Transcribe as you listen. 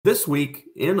This week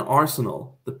in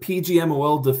Arsenal, the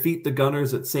PGMOL defeat the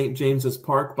Gunners at St. James's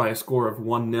Park by a score of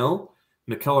 1-0.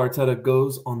 Mikel Arteta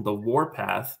goes on the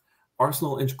warpath.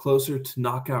 Arsenal inch closer to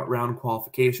knockout round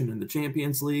qualification in the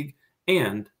Champions League,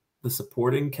 and the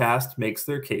supporting cast makes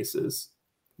their cases.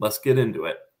 Let's get into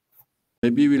it.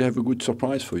 Maybe we'll have a good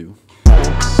surprise for you.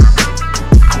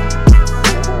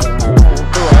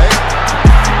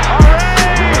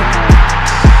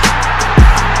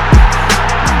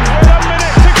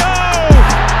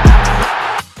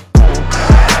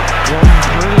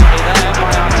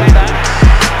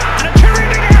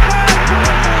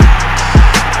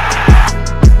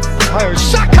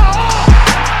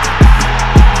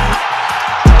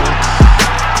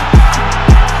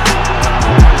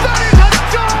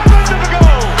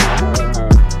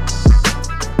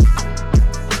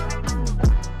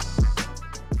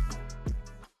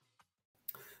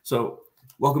 So,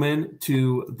 welcome in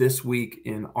to This Week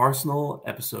in Arsenal,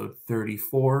 episode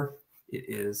 34. It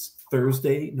is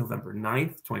Thursday, November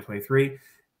 9th, 2023.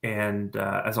 And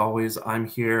as always, I'm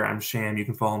here. I'm Sham. You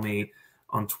can follow me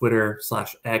on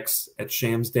Twitter/X at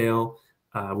Shamsdale.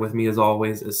 With me, as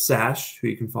always, is Sash, who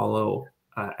you can follow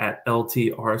at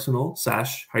LT Arsenal.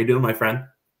 Sash, how you doing, my friend?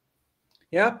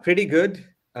 Yeah, pretty good.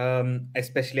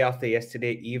 Especially after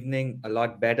yesterday evening, a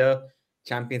lot better.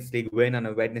 Champions League win on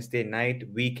a Wednesday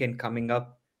night, weekend coming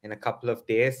up in a couple of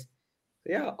days.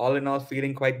 So yeah, all in all,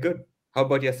 feeling quite good. How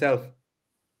about yourself?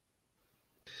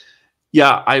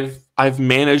 Yeah, I've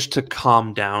managed to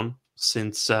calm down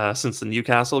since the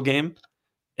Newcastle game,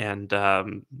 and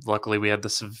luckily we had the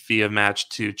Sevilla match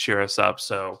to cheer us up.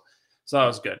 So that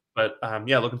was good. But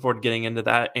yeah, looking forward to getting into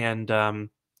that. And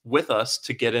with us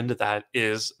to get into that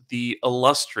is the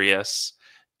illustrious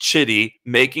Chitty,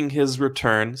 making his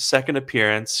return, second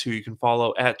appearance, who you can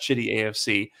follow at Chitty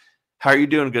AFC. How are you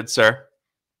doing, good sir?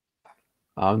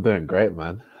 I'm doing great,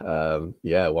 man.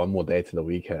 Yeah, one more day to the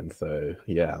weekend. So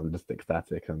yeah, I'm just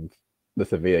ecstatic. And the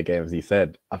Sevilla games, you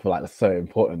said, I feel like it's so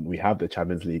important. We have the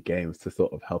Champions League games to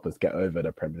sort of help us get over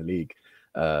the Premier League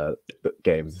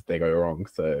games if they go wrong.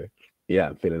 So yeah,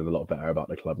 I'm feeling a lot better about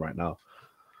the club right now.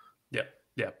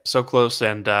 Yeah, so close.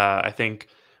 And I think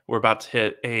we're about to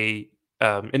hit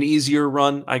an easier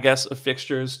run, I guess, of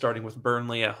fixtures, starting with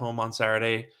Burnley at home on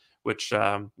Saturday, which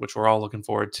we're all looking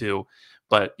forward to.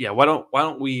 But yeah, why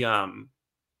don't we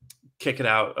kick it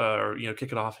out, or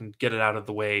kick it off and get it out of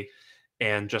the way,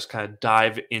 and just kind of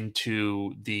dive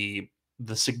into the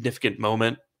significant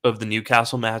moment of the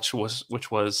Newcastle match,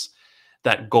 which was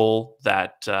that goal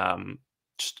that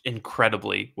just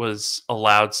incredibly was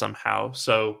allowed somehow.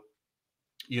 So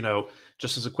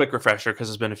just as a quick refresher, because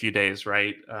it's been a few days,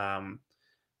 right?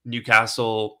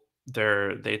 Newcastle,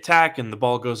 they attack and the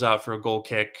ball goes out for a goal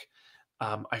kick.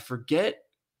 I forget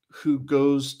who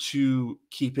goes to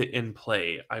keep it in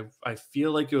play. I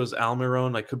feel like it was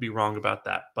Almiron. I could be wrong about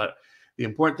that, but the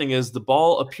important thing is the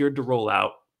ball appeared to roll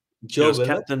out. Joe was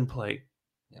kept in play.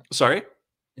 Yeah. Sorry,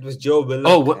 it was Joe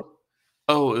Willock.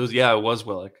 It was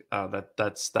Willock.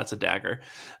 That's a dagger.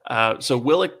 So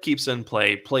Willock keeps in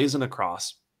play, plays in a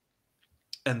cross,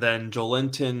 and then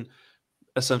Joelinton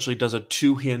essentially does a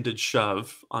two-handed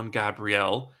shove on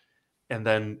Gabriel and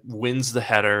then wins the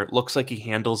header. Looks like he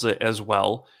handles it as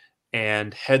well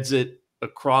and heads it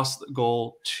across the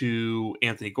goal to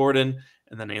Anthony Gordon.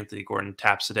 And then Anthony Gordon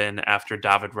taps it in after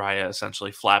David Raya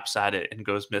essentially flaps at it and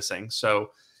goes missing.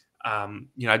 So, I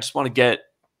just want to get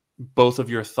both of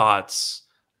your thoughts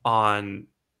on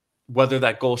whether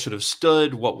that goal should have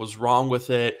stood, what was wrong with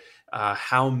it,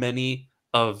 how many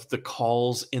of the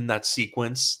calls in that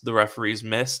sequence the referees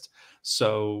missed.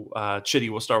 So, Chitty,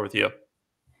 we'll start with you.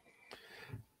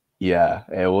 Yeah,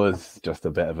 it was just a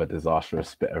bit of a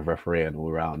disastrous bit of refereeing all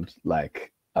around.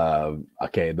 Like,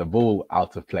 okay, the ball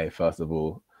out of play, first of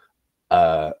all.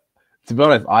 To be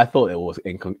honest, I thought it was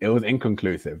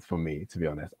inconclusive for me, to be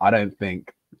honest. I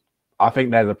think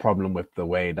there's a problem with the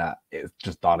way that it's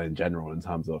just done in general, in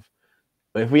terms of,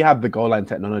 if we have the goal line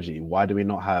technology, why do we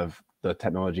not have the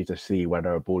technology to see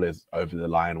whether a ball is over the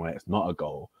line when it's not a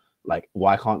goal? Like,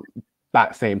 why can't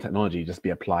that same technology just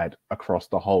be applied across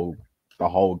the whole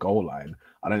goal line?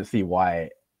 I don't see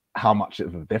how much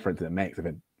of a difference it makes if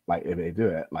they do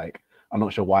it. Like, I'm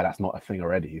not sure why that's not a thing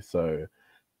already. So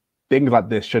things like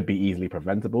this should be easily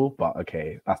preventable, but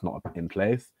okay, that's not in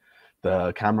place.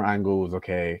 The camera angles,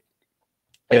 okay,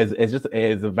 it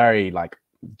is a very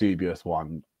dubious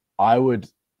one.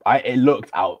 It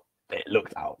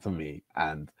looked out to me,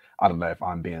 and I don't know if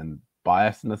I'm being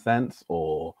biased in a sense,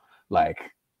 or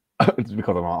it's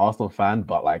because I'm an Arsenal fan,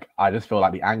 but I just feel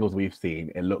like the angles we've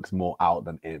seen, it looks more out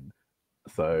than in.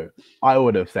 So I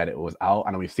would have said it was out.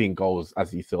 And we've seen goals,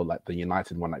 as you saw, like the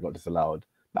United one that got disallowed,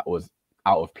 that was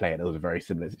out of play. And it was a very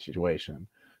similar situation.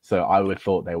 So I would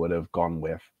thought they would have gone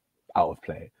with out of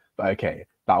play. But okay,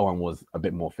 that one was a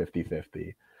bit more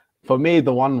 50-50. For me,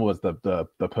 the one was the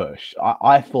push.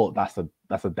 I thought that's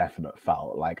a definite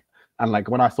foul. Like, and like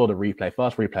when I saw the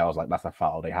first replay, I was like, that's a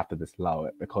foul. They have to disallow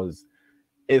it, because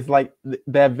it's like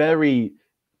they're very,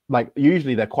 like,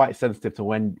 usually they're quite sensitive to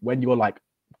when you're like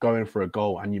going for a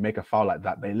goal and you make a foul like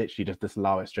that, they literally just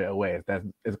disallow it straight away.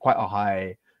 There's quite a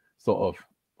high sort of,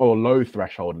 or low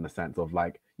threshold in the sense of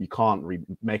like, you can't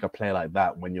make a play like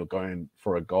that when you're going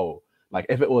for a goal. Like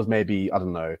if it was maybe, I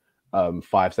don't know,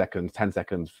 5 seconds, 10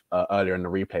 seconds earlier in the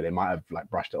replay, they might have like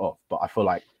brushed it off. But I feel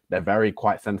like they're very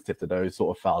quite sensitive to those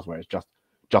sort of fouls where it's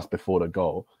just before the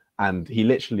goal. And he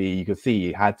literally, you could see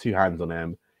he had two hands on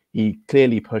him. He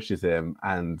clearly pushes him,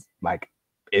 and like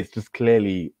it's just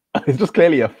clearly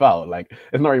a foul. Like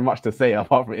there's not really much to say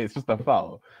apart from it's just a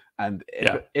foul. And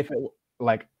if it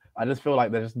like, I just feel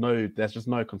like there's just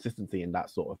no consistency in that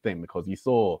sort of thing, because you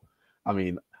saw, I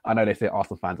mean, I know they say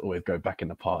Arsenal fans always go back in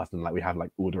the past and like we have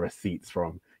like all the receipts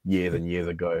from years and years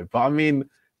ago. But I mean,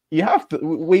 you have to,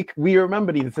 we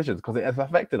remember these decisions because it has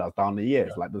affected us down the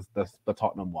years. Like the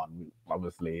Tottenham one,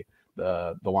 obviously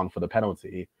the one for the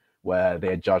penalty where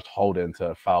they judged Holden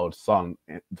to fouled Son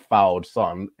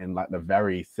in like the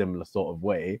very similar sort of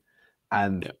way.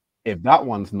 And if that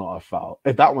one's not a foul,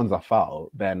 if that one's a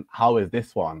foul, then how is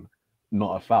this one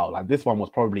not a foul? Like this one was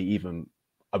probably even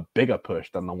a bigger push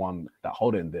than the one that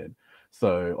Holden did.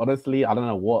 So honestly, I don't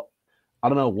know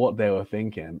what they were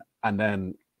thinking. And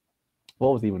then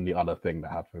what was even the other thing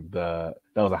that happened? There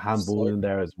was a handball in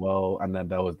there as well, and then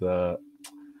there was the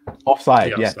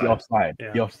offside. Yes, the offside.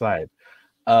 Yeah. The offside.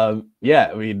 I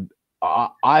mean,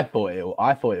 I thought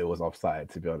it was offside,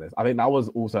 to be honest. I think that was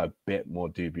also a bit more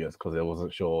dubious because I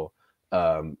wasn't sure.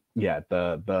 I think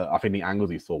the angles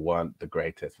you saw weren't the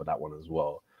greatest for that one as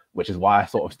well, which is why I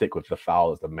sort of stick with the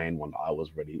foul as the main one that I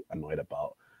was really annoyed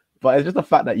about. But it's just the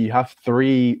fact that you have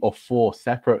 3 or 4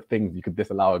 separate things you could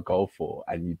disallow a goal for,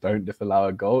 and you don't disallow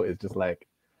a goal. It's just like,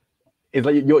 it's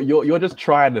like you're just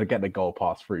trying to get the goal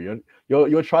pass through.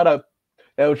 You're trying to,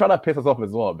 they were trying to piss us off as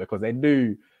well, because they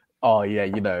knew, oh yeah,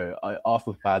 you know,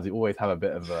 Arsenal fans, you always have a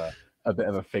bit of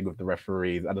a thing with the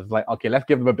referees, and it's like, okay, let's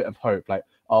give them a bit of hope. Like,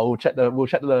 oh, we'll check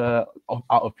the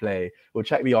out of play, we'll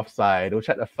check the offside, we'll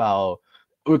check the foul.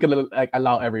 We're gonna like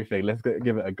allow everything. Let's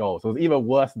give it a goal. So it was even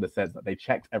worse in the sense that they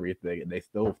checked everything and they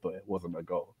still thought it wasn't a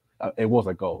goal. It was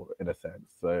a goal in a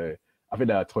sense. So I think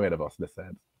they're toying of us in a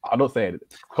sense. I'm not saying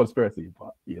it's conspiracy,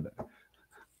 but you know.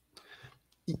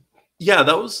 Yeah,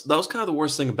 that was kind of the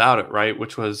worst thing about it, right?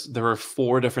 Which was there were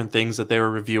 4 different things that they were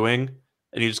reviewing,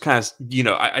 and you just kind of, you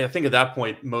know, I think at that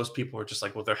point most people were just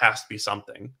like, well, there has to be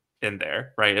something in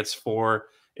there, right? It's 4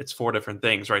 different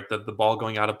things, right? The ball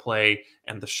going out of play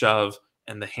and the shove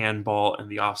and the handball and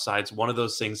the offsides, one of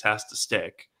those things has to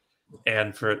stick.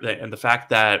 And the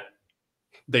fact that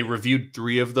they reviewed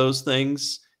 3 of those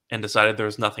things and decided there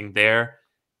was nothing there,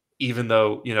 even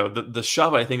though, you know, the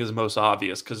shove I think is most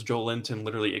obvious because Joel Linton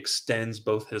literally extends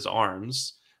both his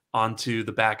arms onto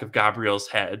the back of Gabriel's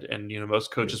head. And, you know,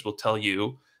 most coaches will tell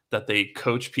you that they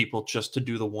coach people just to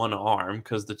do the one arm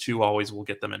because the 2 always will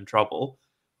get them in trouble.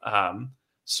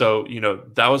 So, you know,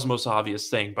 that was the most obvious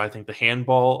thing. But I think the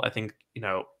handball, I think, you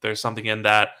know, there's something in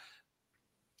that.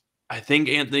 I think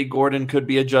Anthony Gordon could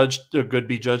be judged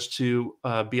to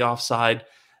be offside.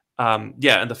 And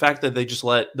the fact that they just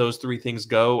let those 3 things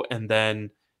go and then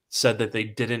said that they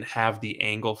didn't have the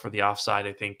angle for the offside,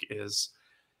 I think is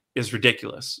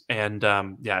ridiculous. And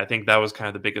I think that was kind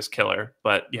of the biggest killer.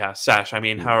 But yeah, Sash, I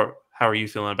mean, how are you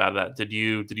feeling about that? Did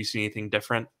you see anything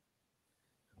different?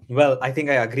 Well, I think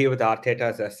I agree with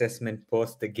Arteta's assessment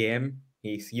post the game.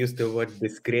 He's used the word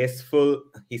disgraceful.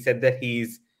 He said that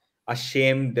he's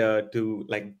ashamed to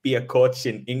like be a coach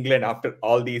in England after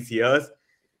all these years.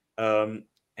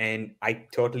 And I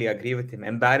totally agree with him.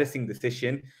 Embarrassing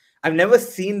decision. I've never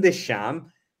seen this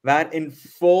sham where in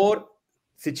 4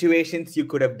 situations you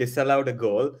could have disallowed a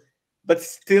goal, but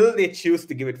still they choose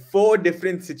to give it 4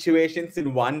 different situations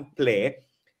in one play.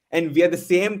 And we are the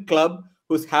same club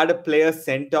who's had a player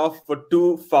sent off for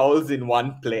 2 fouls in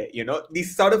one play. You know,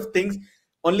 these sort of things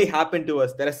only happen to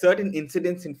us. There are certain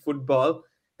incidents in football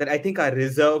that I think are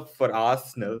reserved for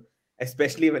Arsenal,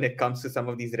 especially when it comes to some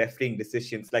of these refereeing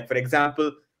decisions. Like, for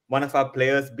example, one of our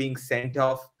players being sent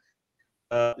off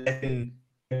less than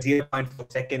 0.4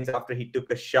 seconds after he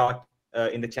took a shot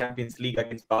in the Champions League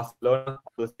against Barcelona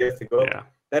those years ago. Yeah.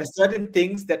 There are certain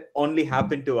things that only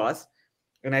happen to us.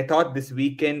 And I thought this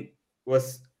weekend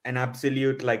was an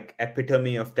absolute like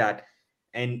epitome of that.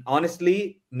 And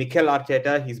honestly, Mikel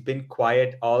Arteta, he's been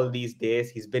quiet all these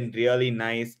days. He's been really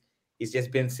nice. He's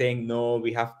just been saying, no,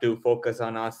 we have to focus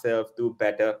on ourselves, do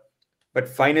better. But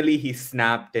finally, he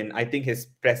snapped. And I think his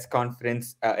press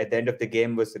conference at the end of the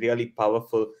game was really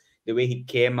powerful. The way he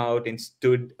came out and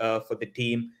stood for the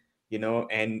team,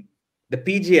 and the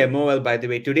PGMOL, by the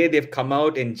way, today they've come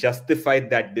out and justified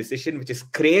that decision, which is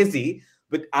crazy,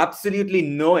 with absolutely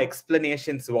no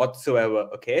explanations whatsoever.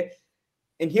 Okay.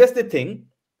 And here's the thing,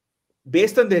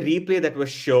 based on the replay that was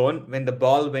shown when the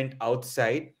ball went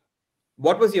outside,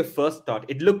 what was your first thought?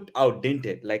 It looked out, didn't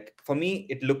it? Like for me,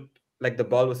 it looked like the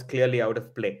ball was clearly out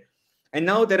of play. And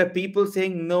now there are people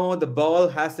saying, no, the ball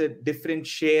has a different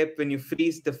shape. When you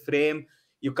freeze the frame,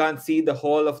 you can't see the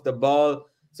whole of the ball.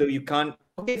 So you can't.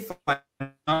 Okay, fine.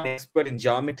 I'm not an expert in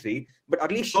geometry, but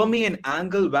at least show me an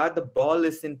angle where the ball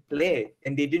is in play.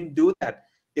 And they didn't do that.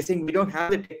 They're saying we don't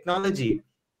have the technology.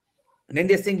 And then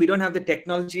they're saying we don't have the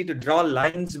technology to draw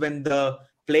lines when the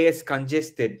play is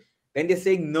congested. Then they're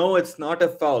saying, no, it's not a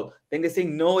foul. Then they're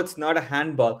saying, no, it's not a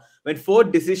handball. When 4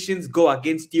 decisions go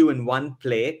against you in one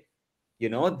play,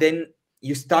 then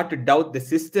you start to doubt the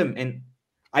system. And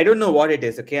I don't know what it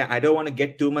is, okay? I don't want to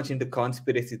get too much into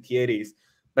conspiracy theories.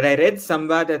 But I read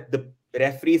somewhere that the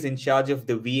referees in charge of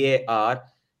the VAR,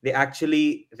 they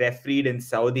actually refereed in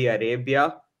Saudi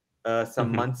Arabia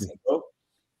some months ago.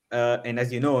 And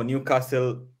as you know,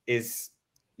 Newcastle is,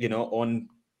 owned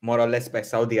more or less by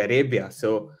Saudi Arabia.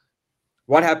 So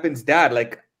what happens there?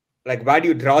 Like why do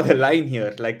you draw the line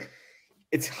here? Like,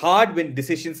 it's hard when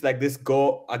decisions like this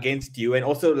go against you. And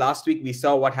also last week we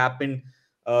saw what happened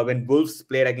when Wolves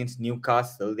played against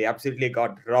Newcastle. They absolutely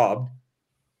got robbed.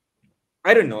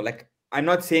 I don't know. Like, I'm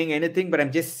not saying anything, but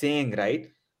I'm just saying,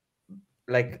 right?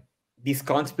 Like, these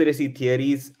conspiracy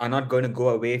theories are not going to go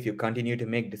away if you continue to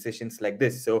make decisions like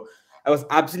this. So I was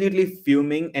absolutely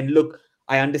fuming. And look,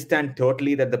 I understand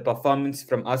totally that the performance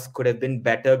from us could have been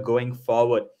better going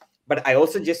forward. But I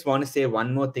also just want to say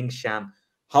one more thing, Sham.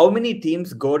 How many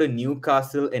teams go to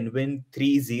Newcastle and win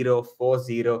 3-0,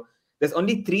 4-0? There's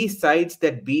only 3 sides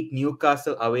that beat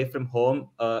Newcastle away from home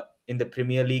in the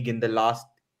Premier League in the last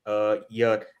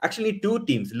year. Actually, 2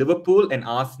 teams, Liverpool and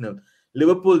Arsenal.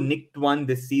 Liverpool nicked one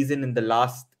this season in the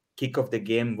last kick of the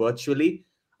game virtually.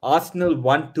 Arsenal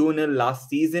won 2-0 last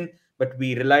season, but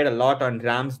we relied a lot on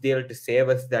Ramsdale to save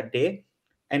us that day.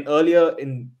 And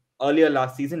earlier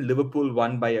last season, Liverpool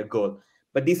won by a goal.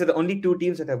 But these are the only 2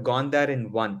 teams that have gone there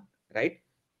and won, right?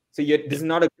 So this is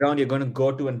not a ground you're going to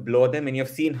go to and blow them. And you've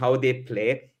seen how they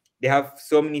play. They have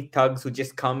so many thugs who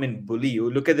just come and bully you.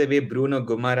 Look at the way Bruno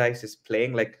Guimaraes is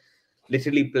playing, like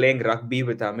literally playing rugby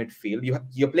with our midfield.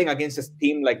 You're playing against a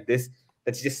team like this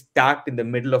that's just stacked in the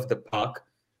middle of the park.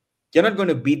 You're not going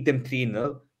to beat them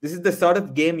 3-0. This is the sort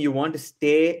of game you want to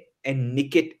stay and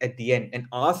nick it at the end. And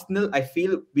Arsenal, I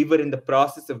feel we were in the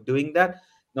process of doing that.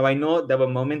 Now, I know there were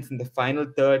moments in the final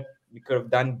third we could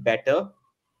have done better.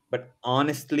 But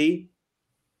honestly,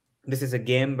 this is a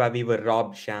game where we were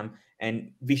robbed, Sham.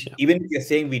 And even if you're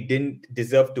saying we didn't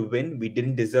deserve to win, we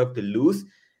didn't deserve to lose.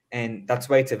 And that's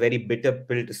why it's a very bitter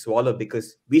pill to swallow,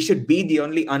 because we should be the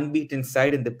only unbeaten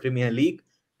side in the Premier League,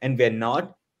 and we're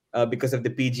not because of the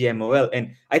PGMOL.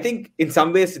 And I think in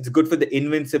some ways it's good for the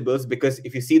Invincibles, because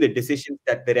if you see the decisions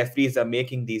that the referees are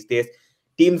making these days,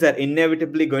 teams are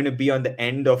inevitably going to be on the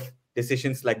end of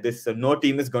decisions like this. So no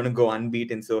team is going to go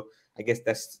unbeaten. So I guess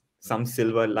that's some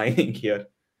silver lining here.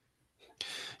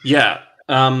 Yeah.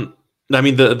 I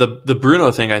mean, the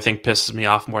Bruno thing, I think, pisses me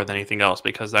off more than anything else,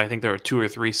 because I think there were 2 or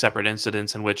 3 separate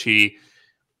incidents in which he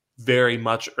very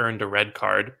much earned a red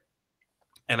card.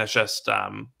 And it's just, I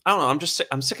don't know,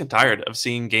 I'm sick and tired of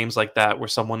seeing games like that where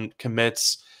someone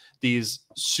commits these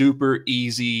super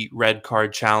easy red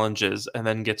card challenges and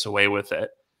then gets away with it.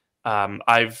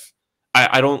 I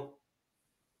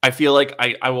feel like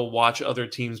I will watch other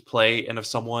teams play, and if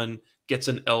someone gets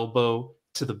an elbow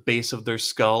to the base of their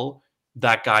skull,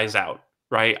 that guy's out,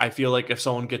 right? I feel like if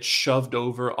someone gets shoved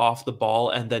over off the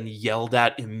ball and then yelled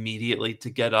at immediately to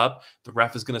get up, the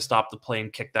ref is going to stop the play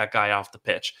and kick that guy off the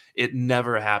pitch. It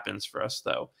never happens for us,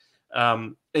 though.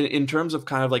 In terms of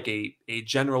kind of like a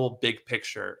general big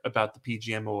picture about the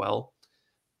PGMOL,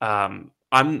 I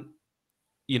don't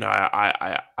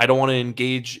want to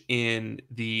engage in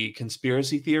the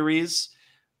conspiracy theories,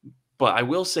 but I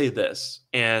will say this,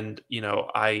 and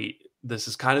this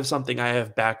is kind of something I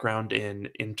have background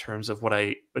in terms of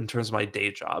my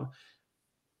day job.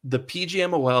 The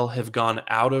PGMOL have gone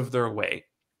out of their way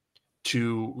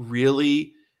to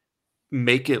really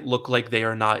make it look like they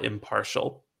are not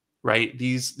impartial, right?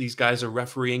 These guys are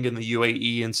refereeing in the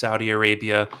UAE and Saudi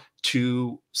Arabia,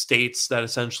 2 states that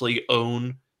essentially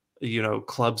own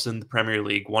clubs in the Premier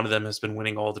League. One of them has been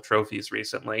winning all the trophies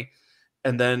recently.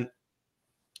 And then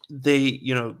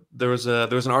there was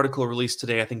an article released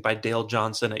today, I think by Dale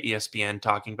Johnson at ESPN,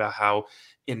 talking about how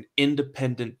an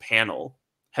independent panel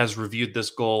has reviewed this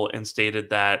goal and stated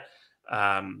that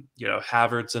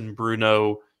Havertz and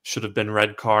Bruno should have been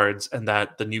red cards and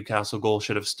that the Newcastle goal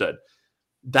should have stood.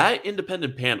 That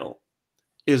independent panel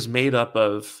is made up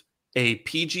of a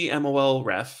PGMOL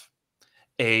ref,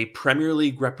 a Premier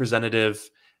League representative,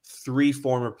 3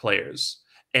 former players,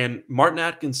 and Martin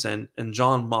Atkinson and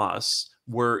John Moss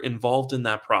were involved in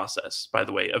that process, by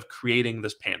the way, of creating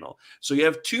this panel. So you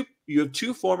have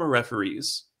two former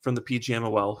referees from the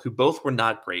PGMOL who both were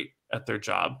not great at their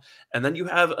job. And then you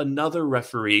have another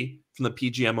referee from the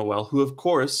PGMOL who, of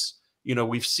course,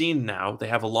 we've seen now, they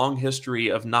have a long history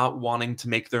of not wanting to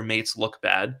make their mates look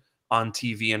bad on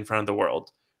TV in front of the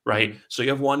world, right? So you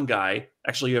have one guy,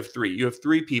 actually you have 3. You have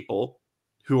 3 people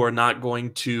who are not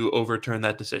going to overturn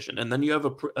that decision. And then you have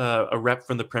a rep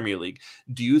from the Premier League.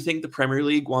 Do you think the Premier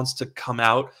League wants to come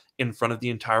out in front of the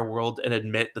entire world and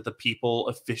admit that the people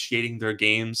officiating their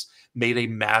games made a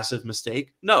massive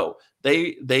mistake? No,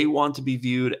 they want to be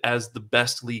viewed as the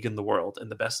best league in the world.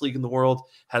 And the best league in the world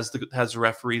has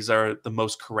referees that are the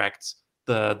most correct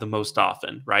the most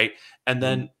often, right? And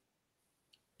then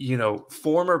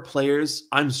former players,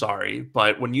 I'm sorry,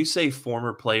 but when you say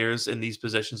former players in these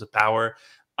positions of power,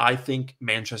 I think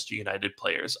Manchester United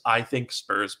players, I think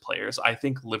Spurs players, I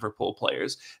think Liverpool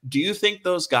players. Do you think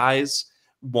those guys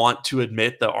want to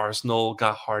admit that Arsenal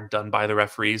got hard done by the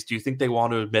referees? Do you think they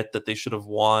want to admit that they should have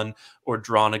won or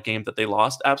drawn a game that they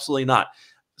lost? Absolutely not.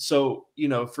 So,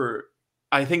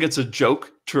 I think it's a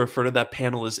joke to refer to that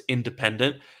panel as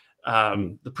independent.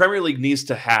 The Premier League needs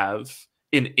to have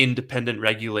an independent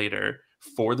regulator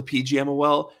for the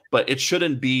PGMOL, but it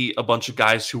shouldn't be a bunch of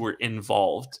guys who were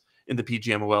involved in the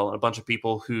PGMOL and a bunch of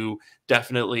people who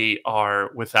definitely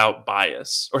are without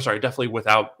bias, or sorry, definitely with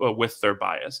their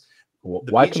bias. The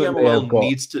why PGMOL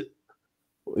needs to.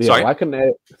 Yeah, sorry? Why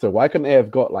couldn't they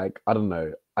have got, like, I don't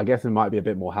know, I guess it might be a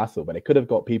bit more hassle, but they could have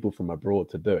got people from abroad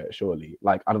to do it, surely.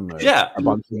 Like, I don't know, a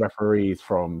bunch of referees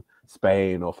from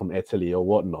Spain or from Italy or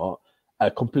whatnot.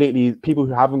 Completely people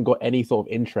who haven't got any sort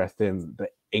of interest in the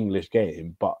English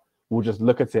game, but will just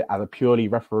look at it as a purely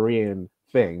refereeing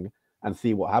thing and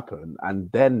see what happened,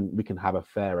 and then we can have a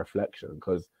fair reflection.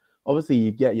 Because obviously,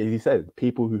 you get, as you said,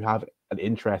 people who have an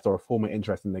interest or a former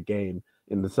interest in the game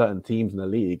in the certain teams in the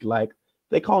league, like,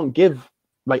 they can't give,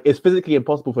 like, it's physically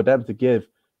impossible for them to give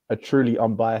a truly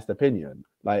unbiased opinion.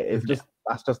 Like, it's just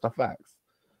that's just the facts.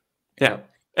 Yeah,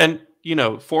 and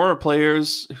former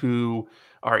players who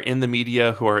are in the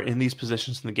media, who are in these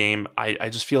positions in the game, I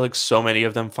just feel like so many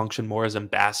of them function more as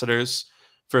ambassadors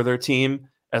for their team,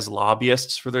 as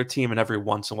lobbyists for their team, and every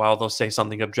once in a while they'll say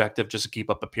something objective just to keep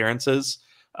up appearances.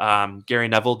 Gary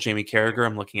Neville, Jamie Carragher,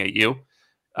 I'm looking at you.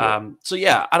 So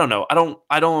yeah, I don't know.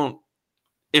 I don't.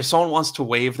 If someone wants to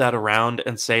wave that around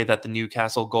and say that the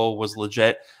Newcastle goal was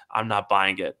legit, I'm not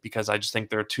buying it, because I just think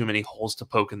there are too many holes to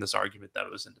poke in this argument that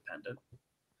it was independent.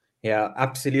 Yeah,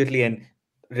 absolutely. And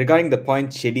regarding the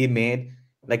point Chidi made,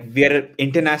 like, we are an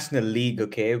international league,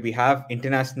 okay? We have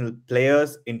international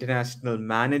players, international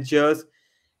managers,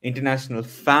 international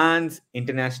fans,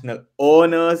 international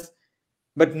owners.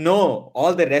 But no,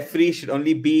 all the referees should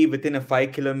only be within a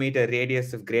 5-kilometer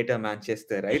radius of Greater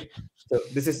Manchester, right? So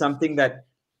this is something that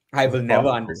I will never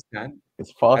understand.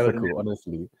 It's farcical,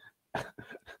 honestly.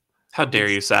 How dare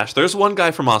you, Sash? There's one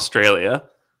guy from Australia.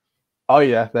 Oh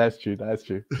yeah, that's true. That's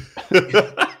true.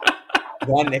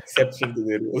 One exception to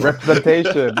the rule.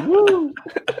 Representation. Woo!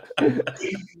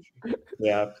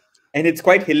 Yeah. And it's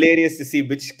quite hilarious to see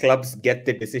which clubs get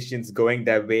the decisions going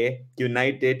their way.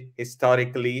 United,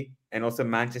 historically, and also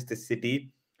Manchester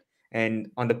City. And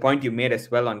on the point you made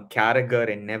as well on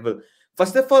Carragher and Neville.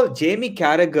 First of all, Jamie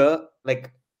Carragher,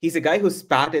 like, he's a guy who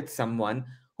spat at someone.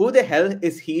 Who the hell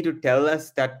is he to tell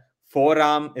us that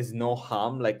forearm is no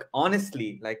harm? Like,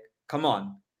 honestly, like, come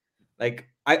on. Like,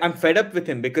 I'm fed up with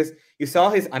him, because you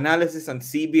saw his analysis on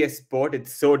CBS Sport.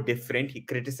 It's so different. He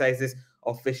criticizes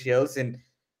officials, and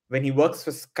when he works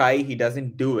for Sky, he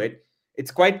doesn't do it.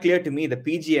 It's quite clear to me the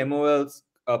PGMOL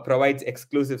provides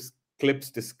exclusive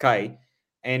clips to Sky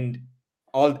and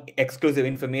all exclusive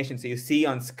information. So you see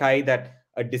on Sky that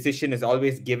a decision is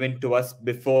always given to us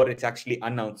before it's actually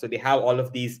announced. So they have all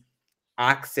of these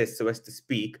access, so as to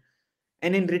speak.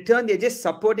 And in return, they're just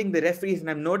supporting the referees. And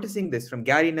I'm noticing this from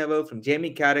Gary Neville, from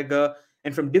Jamie Carragher,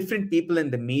 and from different people in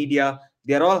the media.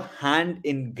 They're all hand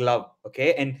in glove,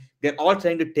 okay? And they're all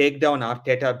trying to take down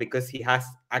Arteta because he has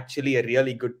actually a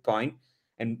really good point.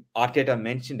 And Arteta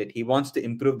mentioned it. He wants to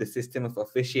improve the system of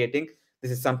officiating.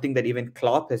 This is something that even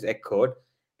Klopp has echoed.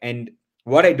 And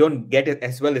what I don't get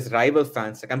as well is rival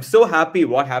fans. Like, I'm so happy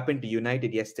what happened to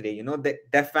United yesterday. You know,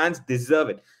 their fans deserve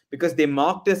it because they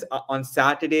mocked us on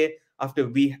Saturday after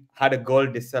we had a goal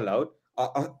disallowed,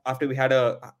 after we had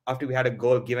a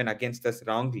goal given against us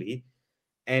wrongly,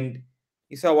 and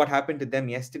you saw what happened to them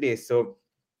yesterday. So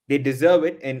they deserve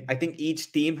it, and I think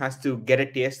each team has to get a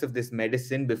taste of this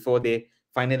medicine before they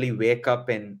finally wake up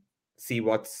and see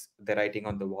what's the writing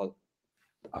on the wall.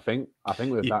 I think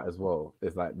with that as well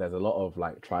is like there's a lot of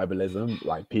like tribalism.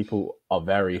 Like people are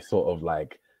very sort of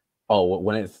like, oh,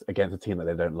 when it's against a team that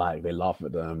they don't like, they laugh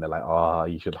at them. They're like, oh,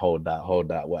 you should hold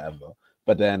that, whatever.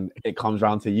 But then it comes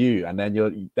round to you, and then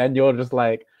you're just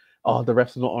like, oh, the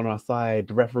ref's not on our side.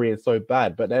 The referee is so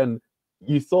bad. But then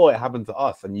you saw it happen to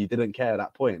us, and you didn't care at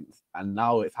that point, and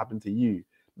now it's happened to you.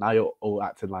 Now you're all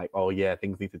acting like, oh yeah,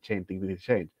 things need to change. Things need to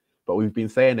change. But we've been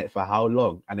saying it for how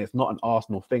long? And it's not an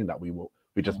Arsenal thing that we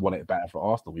just want it better for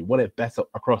Arsenal. We want it better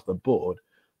across the board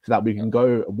so that we can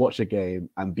go watch a game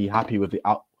and be happy with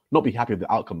not be happy with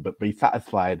the outcome, but be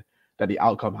satisfied that the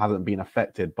outcome hasn't been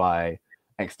affected by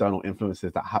external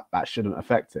influences that shouldn't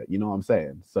affect it. You know what I'm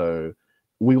saying? So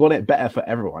we want it better for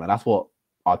everyone, and that's what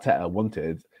Arteta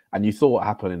wanted. And you saw what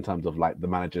happened in terms of like the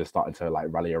managers starting to like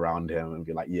rally around him and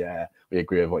be like, yeah, we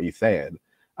agree with what he's saying.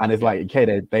 And it's like,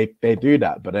 okay, they do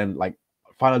that, but then like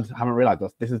finally haven't realized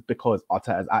this is because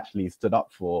Arteta has actually stood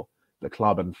up for the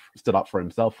club and stood up for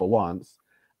himself for once,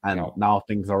 and now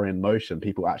things are in motion.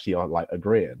 People actually are like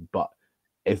agreeing, but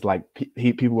it's like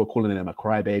people were calling him a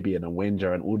crybaby and a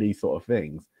whinger and all these sort of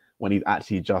things when he's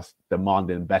actually just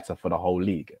demanding better for the whole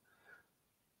league.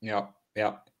 Yeah.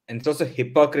 And it's also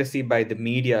hypocrisy by the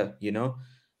media, you know,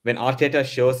 when Arteta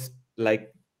shows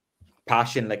like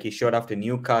passion, like he showed after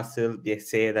Newcastle, they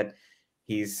say that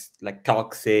he's like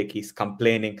toxic, he's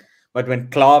complaining. But when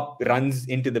Klopp runs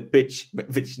into the pitch,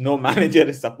 which no manager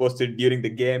is supposed to during the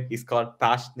game, he's called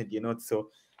passionate, you know. So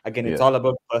again, it's all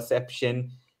about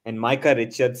perception. And Micah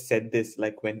Richards said this,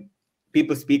 like when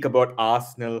people speak about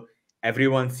Arsenal,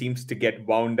 everyone seems to get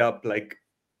wound up. Like,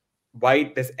 why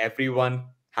does everyone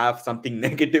have something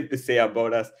negative to say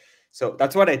about us? So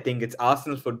that's what I think. It's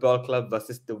Arsenal Football Club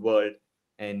versus the world.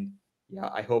 And yeah,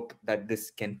 I hope that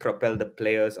this can propel the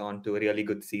players on to a really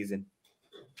good season.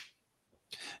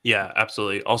 Yeah,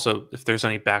 absolutely. Also, if there's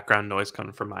any background noise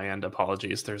coming from my end,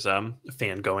 apologies. There's a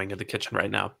fan going in the kitchen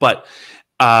right now. But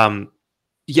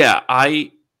yeah,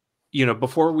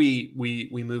 before we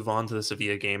move on to the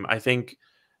Sevilla game, I think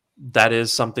that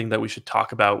is something that we should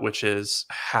talk about, which is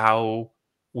how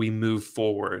we move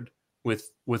forward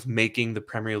with making the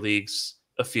Premier League's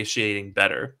officiating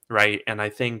better, right? And I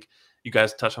think you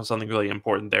guys touched on something really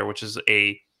important there, which is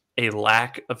a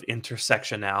lack of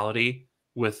intersectionality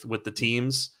with the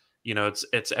teams. You know,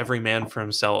 it's every man for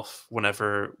himself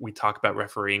whenever we talk about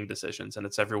refereeing decisions, and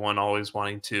it's everyone always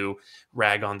wanting to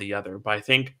rag on the other. But I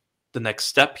think the next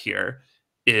step here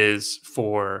is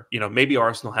for, maybe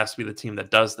Arsenal has to be the team that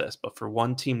does this, but for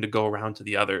one team to go around to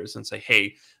the others and say,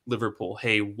 hey, Liverpool,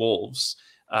 hey, Wolves,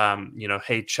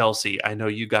 hey, Chelsea, I know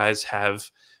you guys have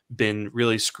been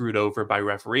really screwed over by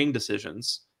refereeing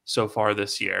decisions so far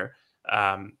this year.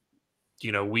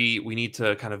 We need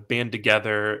to kind of band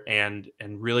together and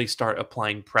really start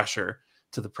applying pressure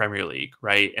to the Premier League,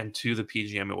 right? And to the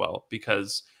PGMOL,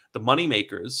 because the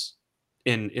moneymakers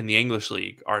in the English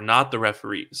league are not the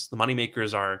referees. The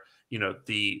moneymakers are,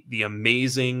 the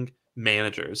amazing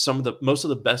managers. Most of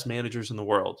the best managers in the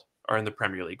world are in the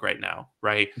Premier League right now,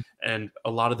 right? And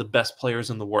a lot of the best players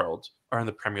in the world are in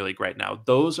the Premier League right now.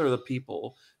 Those are the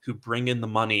people who bring in the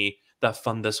money that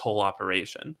fund this whole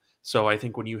operation. So I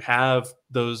think when you have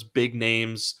those big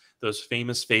names, those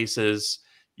famous faces,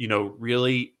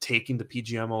 really taking the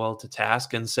PGMOL to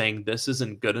task and saying, this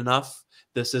isn't good enough,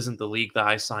 this isn't the league that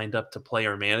I signed up to play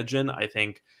or manage in, I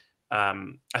think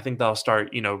that'll start,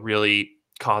 really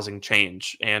causing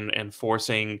change and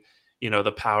forcing,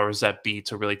 the powers that be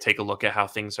to really take a look at how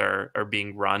things are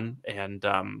being run and,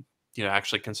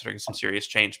 actually considering some serious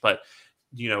change. But,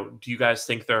 do you guys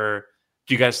think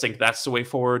that's the way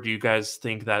forward? Do you guys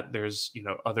think that there's,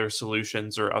 other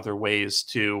solutions or other ways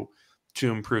to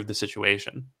improve the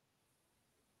situation?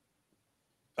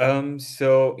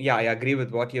 So yeah, I agree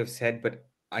with what you have said, but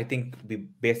I think we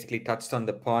basically touched on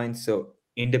the point. So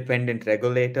independent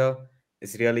regulator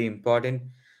is really important.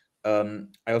 I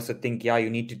also think, you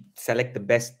need to select the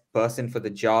best person for the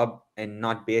job and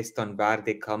not based on where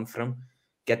they come from.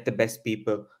 Get the best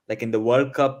people. Like in the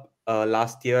World Cup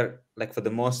last year, like for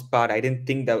the most part, I didn't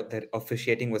think that the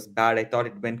officiating was bad. I thought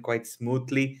it went quite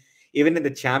smoothly. Even in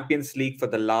the Champions League, for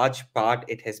the large part,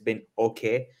 it has been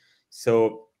okay.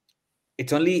 So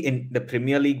it's only in the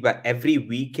Premier League where every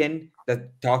weekend the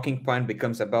talking point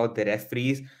becomes about the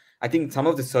referees. I think some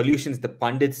of the solutions the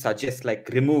pundits suggest, like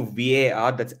remove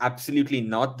VAR, that's absolutely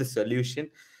not the solution.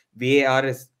 VAR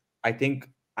is, I think,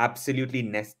 absolutely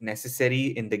necessary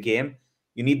in the game.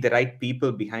 You need the right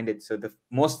people behind it. So the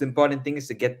most important thing is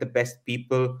to get the best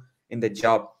people in the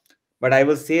job. But I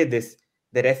will say this,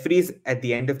 the referees at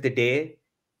the end of the day,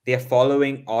 they are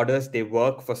following orders, they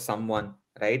work for someone,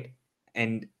 right?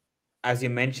 And as you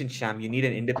mentioned, Sham, you need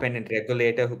an independent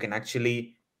regulator who can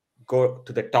actually go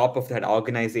to the top of that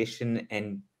organization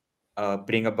and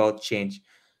bring about change.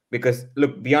 Because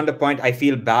look, beyond the point, I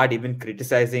feel bad even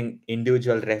criticizing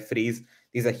individual referees.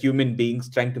 These are human beings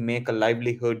trying to make a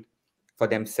livelihood for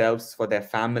themselves, for their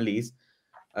families.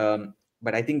 But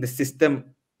I think the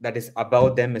system that is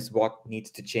above them is what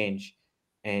needs to change.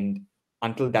 And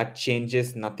until that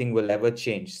changes, nothing will ever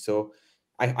change. So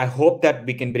I hope that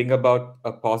we can bring about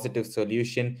a positive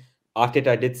solution.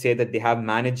 Arteta did say that they have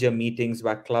manager meetings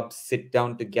where clubs sit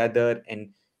down together and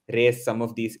raise some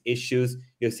of these issues.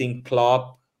 You're seeing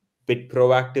Klopp bit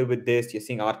proactive with this. You're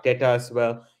seeing Arteta as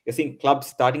well. You're seeing clubs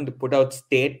starting to put out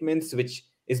statements, which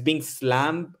is being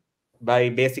slammed by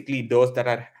basically those that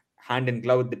are hand in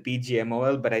glove with the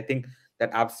PGMOL. But I think that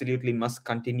absolutely must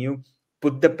continue.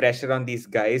 Put the pressure on these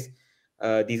guys.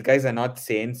 These guys are not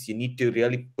saints. You need to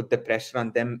really put the pressure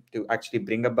on them to actually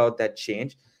bring about that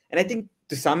change. And I think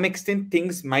to some extent,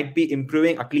 things might be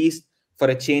improving, at least for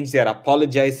a change. They're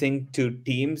apologizing to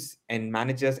teams and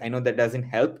managers. I know that doesn't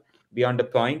help beyond a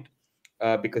point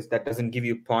because that doesn't give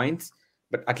you points.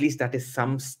 But at least that is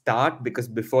some start, because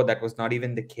before that was not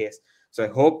even the case. So I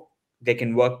hope they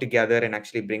can work together and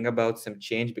actually bring about some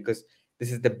change, because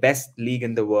this is the best league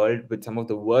in the world with some of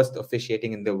the worst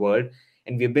officiating in the world.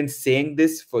 And we've been saying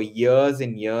this for years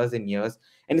and years and years.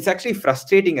 And it's actually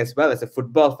frustrating as well as a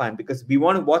football fan, because we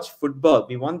want to watch football.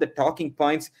 We want the talking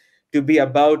points to be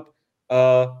about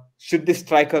should this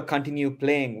striker continue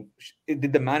playing?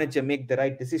 Did the manager make the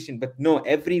right decision? But no,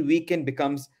 every weekend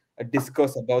becomes a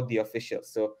discourse about the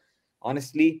officials. So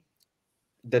honestly,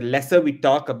 the lesser we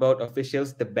talk about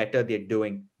officials, the better they're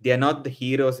doing. They are not the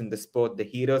heroes in the sport. The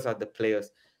heroes are the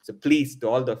players. So please, to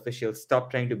all the officials,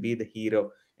 stop trying to be the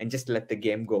hero and just let the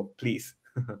game go, please.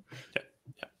 Yeah.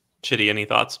 Chitty, any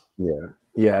thoughts?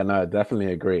 Yeah, no,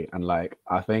 definitely agree. And like,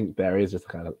 I think there is just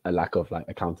kind of a lack of like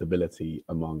accountability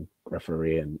among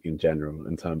refereeing in general,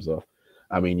 in terms of,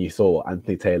 I mean, you saw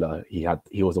Anthony Taylor, he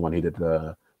was the one who did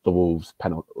the Wolves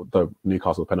penalty, the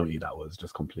Newcastle penalty that was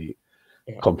just complete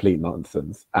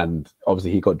nonsense. And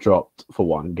obviously he got dropped for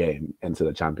one game into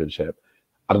the Championship.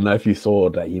 I don't know if you saw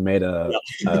that he made a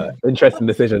interesting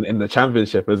decision in the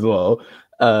Championship as well,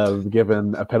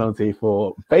 given a penalty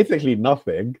for basically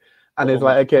nothing. And it's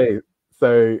like, okay,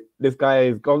 so this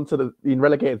guy has been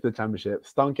relegated to the Championship,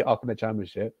 stunk it up in the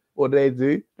Championship. What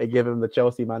do? They give him the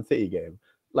Chelsea-Man City game.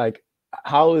 Like,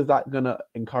 how is that going to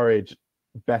encourage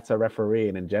better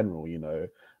refereeing in general, you know?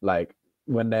 Like,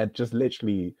 when they're just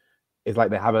literally, it's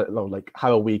like they have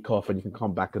a week off and you can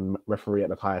come back and referee at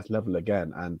the highest level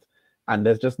again. And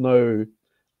there's just no,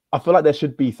 I feel like there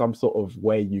should be some sort of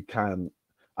way you can,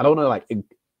 I don't want to like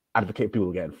advocate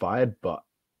people getting fired, but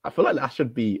I feel like that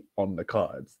should be on the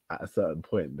cards at a certain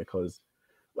point, because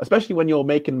especially when you're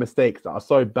making mistakes that are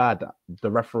so bad that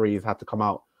the referees have to come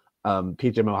out,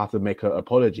 PGMO has to make an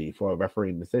apology for a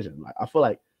refereeing decision. Like, I feel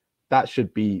like that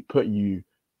should be put you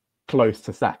close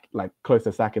to sacking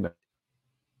the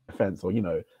offense, or, you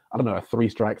know, I don't know, a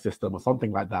 3-strike system or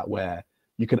something like that, where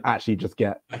you can actually just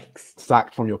get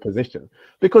sacked from your position.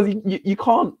 Because you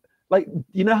can't, like,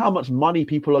 you know how much money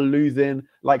people are losing,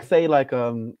 like, say, like,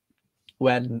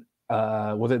 when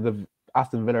was it the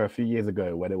Aston Villa a few years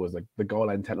ago, where there was like the goal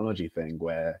line technology thing,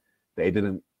 where they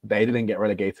didn't get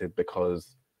relegated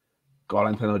because goal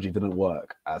line technology didn't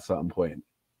work at a certain point.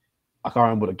 I can't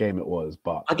remember what game it was,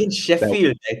 but against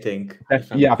Sheffield, I think.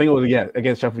 Yeah, I think it was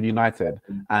against Sheffield United,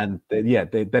 and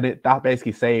that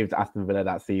basically saved Aston Villa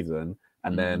that season.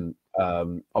 And then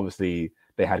obviously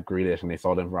they had Grealish and they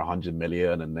sold him for 100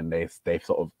 million, and then they've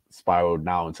sort of spiraled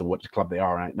now into which club they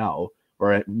are right now.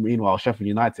 Where meanwhile Sheffield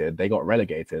United, they got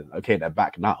relegated. Okay, they're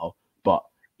back now, but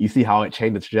you see how it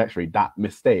changed the trajectory. That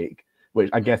mistake,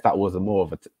 which I guess that was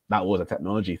a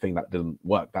technology thing that didn't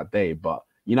work that day, but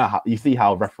you know how you see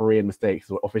how refereeing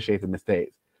mistakes or officiating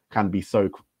mistakes can be so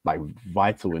like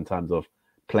vital in terms of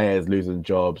players losing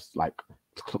jobs, like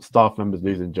staff members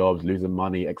losing jobs, losing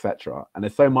money, etc. And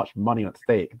there's so much money at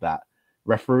stake that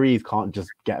referees can't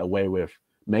just get away with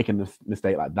making a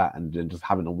mistake like that and then just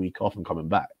having a week off and coming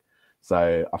back.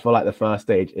 So I feel like the first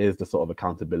stage is the sort of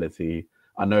accountability.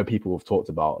 I know people have talked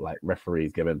about like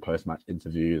referees giving post-match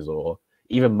interviews or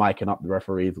even miking up the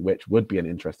referees, which would be an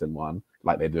interesting one,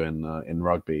 like they do in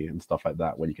rugby and stuff like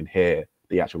that, when you can hear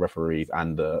the actual referees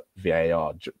and the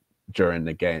VAR during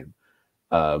the game.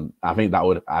 I think that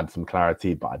would add some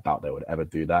clarity, but I doubt they would ever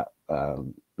do that.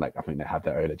 Like I think they have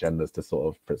their own agendas to sort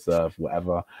of preserve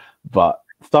whatever, but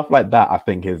stuff like that I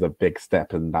think is a big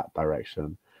step in that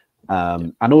direction.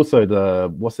 And also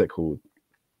the what's it called,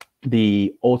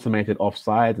 the automated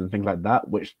offside and things like that,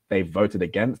 which they voted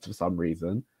against for some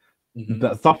reason.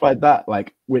 That stuff like that,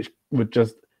 like which would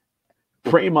just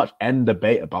pretty much end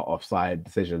debate about offside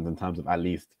decisions in terms of at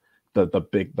least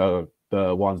the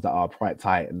ones that are quite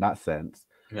tight in that sense.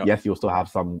 Yes, you'll still have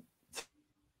some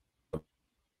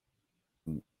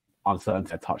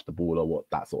uncertainty to touch the ball or what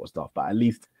that sort of stuff, but at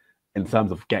least in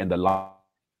terms of getting the line.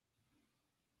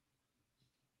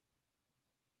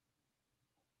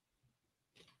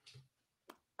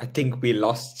 I think we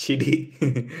lost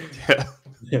Chidi.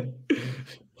 Yeah.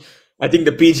 I think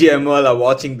the PGML are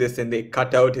watching this and they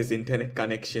cut out his internet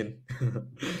connection.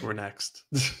 We're next.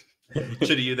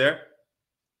 Chidi, you there?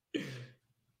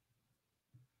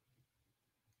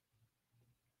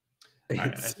 I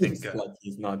think like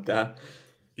he's not there.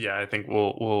 Yeah, I think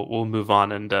we'll move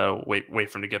on and wait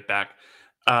for him to get back.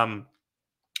 But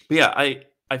yeah,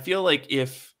 I feel like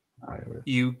if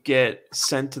you get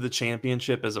sent to the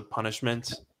championship as a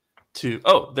punishment to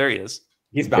there he is.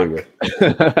 He's back.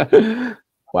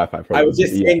 Wi-Fi problem. I was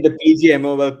just saying the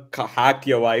PGMO will hack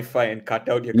your Wi-Fi and cut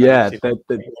out your connection.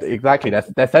 Exactly.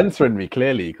 They're censoring me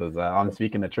clearly because I'm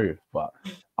speaking the truth. But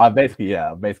I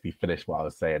basically finished what I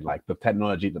was saying. Like the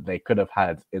technology that they could have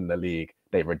had in the league,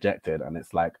 they've rejected, and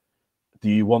it's like, do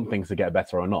you want things to get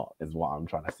better or not? Is what I'm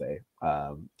trying to say.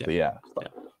 No,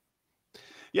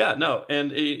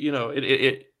 and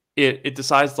it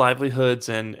decides livelihoods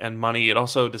and money. It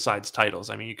also decides titles.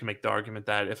 I mean, you can make the argument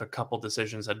that if a couple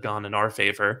decisions had gone in our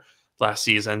favor last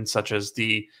season, such as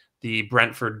the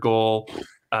Brentford goal,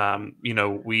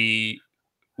 we'd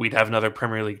have another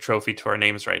Premier League trophy to our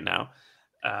names right now.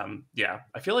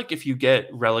 I feel like if you get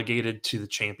relegated to the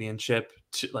championship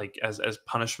to like as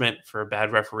punishment for a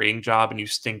bad refereeing job and you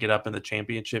stink it up in the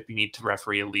championship, you need to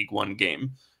referee a League One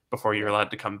game before you're allowed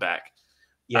to come back.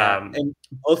 And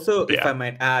also, if I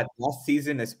might add, last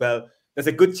season as well, there's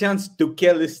a good chance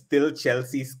Tuchel is still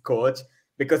Chelsea's coach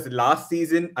because last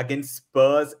season against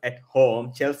Spurs at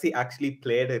home, Chelsea actually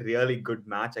played a really good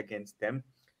match against them.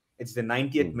 It's the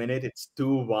 90th minute. It's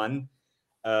 2-1.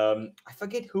 I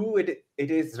forget who it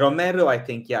is. Romero, I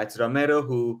think. Yeah, it's Romero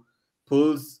who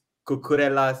pulls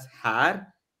Cucurella's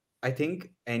hair, I think,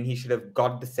 and he should have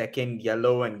got the second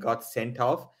yellow and got sent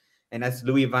off. And as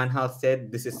Louis Van Gaal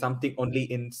said, this is something only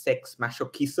in sex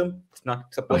masochism. It's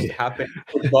not supposed to happen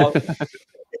in football.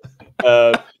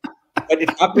 But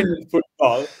it happened in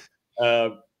football.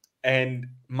 And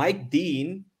Mike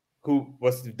Dean, who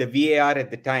was the VAR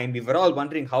at the time, we were all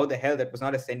wondering how the hell that was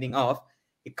not a sending off.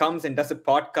 He comes and does a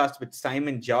podcast with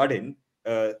Simon Jordan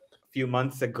a few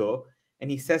months ago. And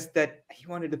he says that he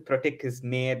wanted to protect his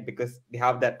mate because they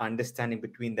have that understanding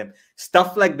between them.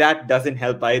 Stuff like that doesn't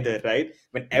help either, right?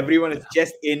 When everyone is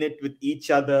just in it with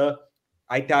each other,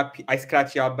 I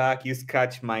scratch your back, you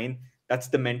scratch mine. That's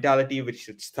the mentality which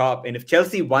should stop. And if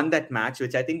Chelsea won that match,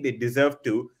 which I think they deserve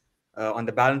to, on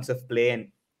the balance of play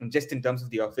and just in terms of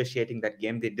the officiating that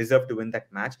game, they deserve to win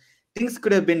that match. Things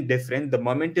could have been different. The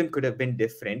momentum could have been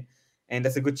different. And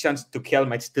there's a good chance Tuchel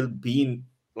might still be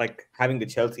like having the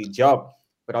Chelsea job.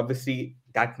 But obviously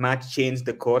that match changed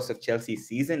the course of Chelsea's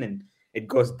season and it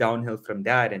goes downhill from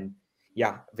that. And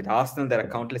with Arsenal, there are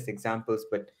countless examples.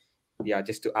 But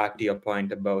just to add to your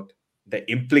point about the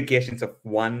implications of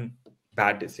one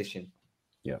bad decision.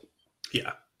 Yeah.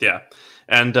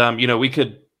 And, we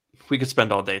could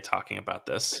spend all day talking about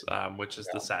this, which is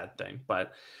the sad thing.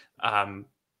 But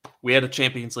we had a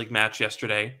Champions League match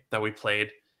yesterday that we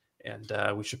played, and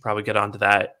we should probably get onto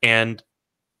that. And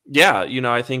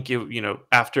I think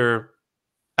after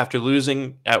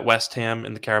losing at West Ham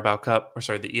in the Carabao Cup, the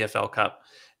EFL Cup,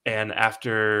 and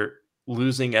after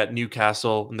losing at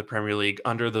Newcastle in the Premier League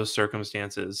under those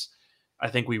circumstances, I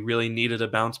think we really needed a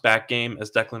bounce back game.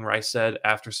 As Declan Rice said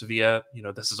after Sevilla,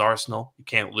 this is Arsenal. You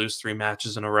can't lose 3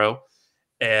 matches in a row.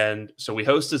 And so we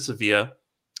hosted Sevilla,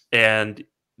 and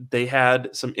they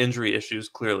had some injury issues,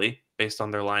 clearly, based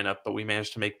on their lineup, but we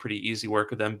managed to make pretty easy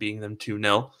work of them, beating them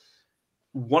 2-0.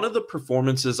 One of the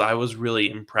performances I was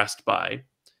really impressed by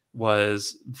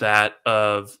was that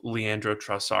of Leandro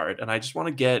Trossard. And I just want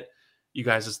to get you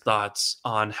guys' thoughts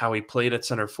on how he played at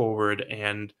center forward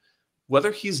and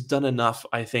whether he's done enough,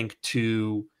 I think,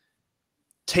 to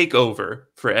take over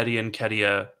for Eddie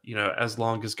Nketiah, as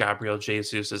long as Gabriel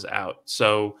Jesus is out.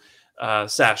 So,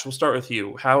 Sash, we'll start with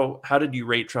you. How did you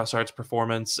rate Trossard's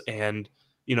performance? And,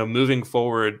 moving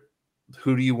forward,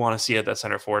 who do you want to see at that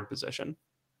center forward position?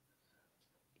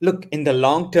 Look, in the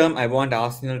long term, I want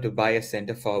Arsenal to buy a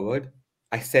centre forward.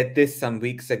 I said this some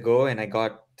weeks ago, and I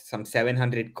got some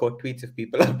 700 quote tweets of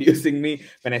people abusing me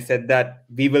when I said that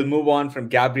we will move on from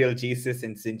Gabriel Jesus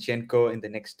and Zinchenko in the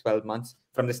next 12 months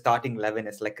from the starting 11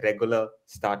 as like regular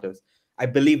starters. I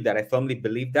believe that. I firmly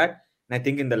believe that. And I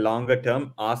think in the longer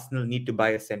term, Arsenal need to buy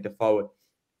a centre forward.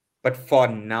 But for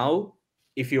now,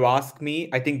 if you ask me,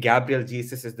 I think Gabriel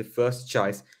Jesus is the first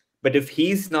choice. But if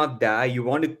he's not there, you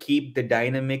want to keep the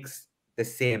dynamics the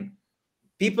same.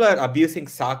 People are abusing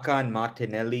Saka and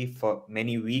Martinelli for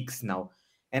many weeks now.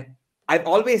 And I've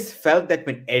always felt that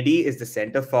when Eddie is the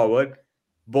center forward,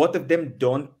 both of them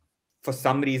don't, for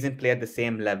some reason, play at the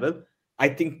same level. I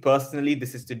think personally,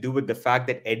 this is to do with the fact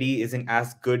that Eddie isn't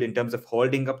as good in terms of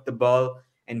holding up the ball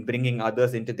and bringing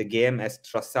others into the game as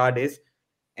Trossard is.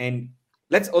 And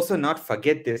let's also not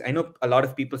forget this. I know a lot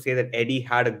of people say that Eddie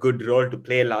had a good role to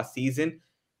play last season.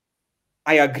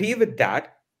 I agree with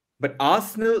that. But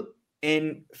Arsenal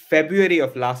in February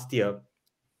of last year,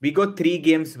 we go 3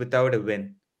 games without a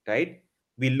win, right?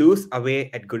 We lose away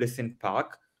at Goodison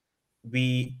Park.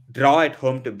 We draw at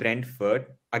home to Brentford.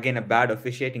 Again, a bad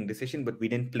officiating decision, but we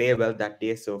didn't play well that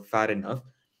day, so fair enough.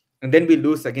 And then we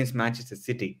lose against Manchester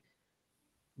City.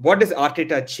 What does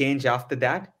Arteta change after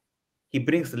that? He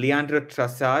brings Leandro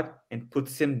Trossard and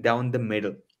puts him down the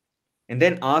middle. And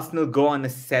then Arsenal go on a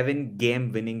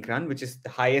 7-game winning run, which is the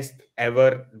highest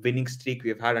ever winning streak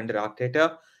we've had under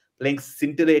Arteta, playing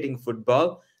scintillating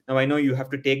football. Now, I know you have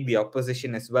to take the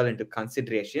opposition as well into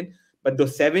consideration, but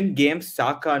those 7 games,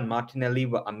 Saka and Martinelli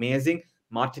were amazing.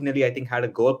 Martinelli, I think, had a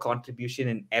goal contribution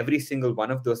in every single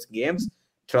one of those games.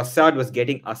 Trossard was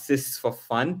getting assists for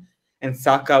fun, and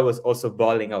Saka was also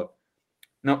balling out.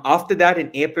 Now, after that,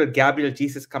 in April, Gabriel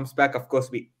Jesus comes back. Of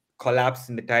course, we collapse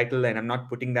in the title, and I'm not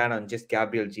putting that on just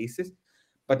Gabriel Jesus.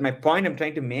 But my point I'm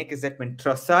trying to make is that when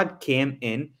Trossard came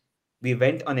in, we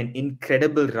went on an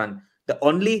incredible run. The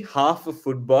only half of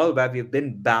football where we've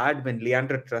been bad when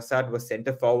Leandro Trossard was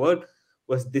centre forward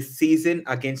was this season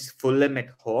against Fulham at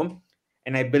home.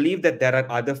 And I believe that there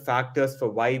are other factors for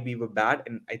why we were bad.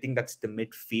 And I think that's the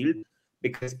midfield.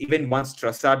 Because even once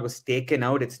Trossard was taken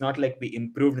out, it's not like we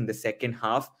improved in the second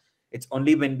half. It's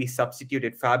only when we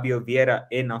substituted Fabio Vieira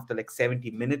in after like 70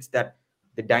 minutes that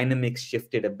the dynamics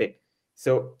shifted a bit.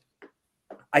 So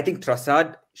I think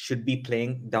Trossard should be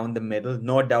playing down the middle,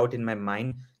 no doubt in my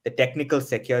mind. The technical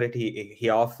security he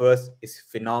offers is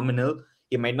phenomenal.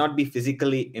 He might not be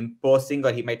physically imposing,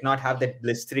 or he might not have that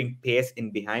blistering pace in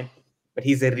behind, but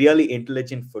he's a really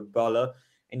intelligent footballer.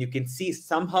 And you can see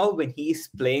somehow when he's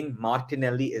playing,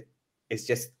 Martinelli is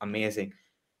just amazing.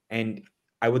 And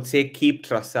I would say keep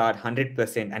Trossard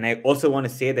 100%. And I also want to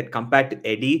say that compared to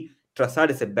Eddie, Trossard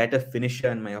is a better finisher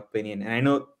in my opinion. And I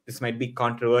know this might be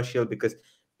controversial because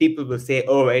people will say,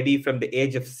 oh, Eddie, from the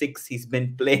age of 6, he's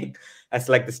been playing as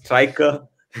like the striker.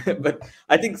 But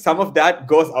I think some of that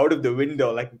goes out of the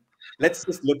window. Like, let's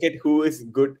just look at who is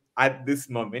good at this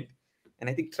moment. And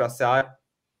I think Trossard,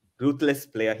 ruthless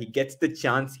player. He gets the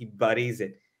chance, he buries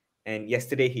it. And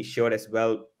yesterday he showed as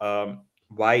well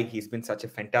why he's been such a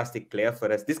fantastic player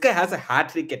for us. This guy has a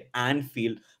hat-trick at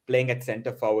Anfield playing at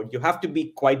centre forward. You have to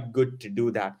be quite good to do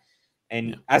that.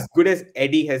 And as good as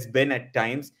Eddie has been at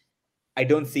times, I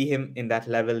don't see him in that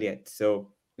level yet. So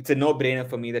it's a no-brainer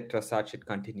for me that Trossard should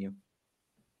continue.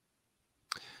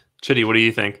 Chitty, what do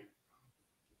you think?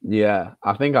 Yeah,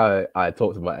 I think I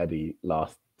talked about Eddie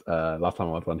last time I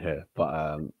was on here,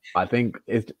 but I think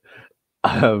it's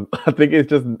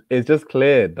just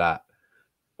clear that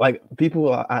like people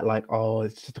are at like, oh,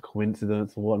 it's just a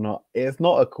coincidence or whatnot. It's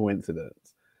not a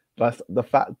coincidence. But the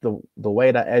fact the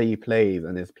way that Eddie plays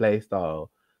and his play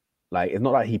style, like it's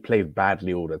not like he plays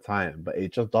badly all the time, but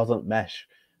it just doesn't mesh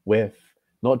with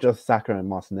not just Saka and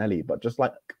Martinelli, but just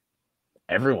like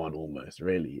everyone almost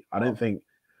really. I don't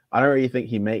really think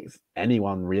he makes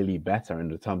anyone really better in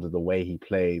the terms of the way he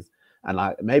plays. And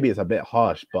like maybe it's a bit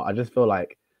harsh, but I just feel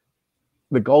like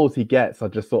the goals he gets are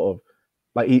just sort of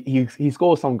like he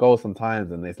scores some goals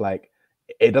sometimes, and it's like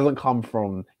it doesn't come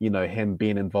from, you know, him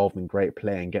being involved in great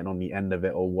play and getting on the end of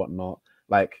it or whatnot.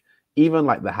 Like even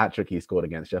like the hat trick he scored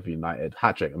against Sheffield United,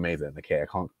 hat trick, amazing. Okay,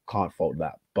 I can't fault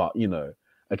that. But you know,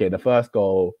 okay, the first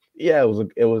goal, yeah,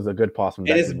 it was a good pass from.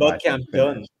 It is Bergkamp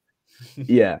done.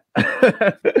 Yeah,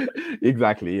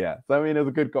 exactly. Yeah, so I mean, it was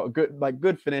a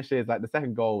good finishes. Like the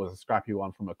second goal was a scrappy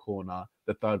one from a corner.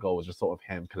 The third goal was just sort of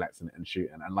him collecting it and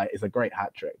shooting, and like it's a great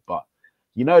hat trick. But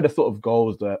you know, the sort of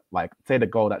goals that, like, say the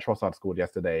goal that Trossard scored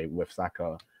yesterday with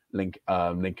Saka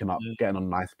linking up, getting on a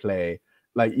nice play.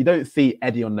 Like, you don't see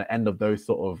Eddie on the end of those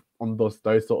sort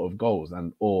of goals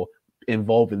and or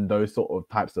involved in those sort of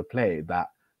types of play, that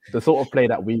the sort of play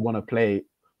that we want to play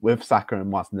with Saka and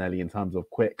Martinelli in terms of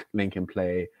quick linking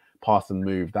play, pass and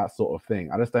move, that sort of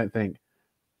thing. I just don't think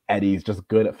Eddie's just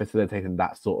good at facilitating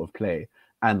that sort of play.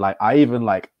 And like, I even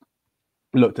like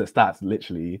looked at stats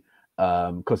literally,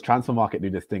 because Transfer Market do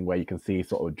this thing where you can see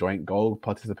sort of joint goal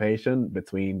participation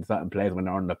between certain players when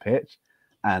they're on the pitch,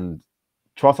 and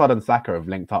Trossard and Saka have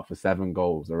linked up for 7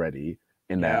 goals already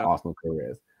in their Arsenal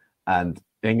careers. And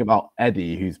think about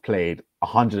Eddie, who's played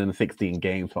 116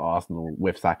 games for Arsenal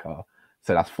with Saka,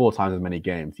 so that's 4 times as many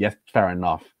games. Yes, fair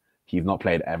enough, he's not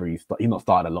played he's not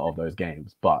started a lot of those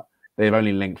games, but they've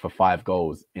only linked for 5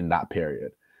 goals in that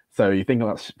period. So you think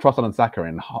about Trossard and Saka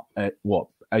in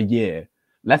a year,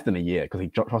 less than a year, because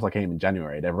Trossard came in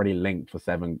January. They've already linked for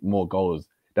 7 more goals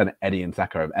than Eddie and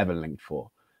Saka have ever linked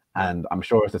for. And I'm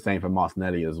sure it's the same for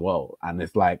Martinelli as well. And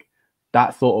it's like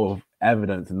that sort of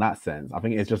evidence in that sense. I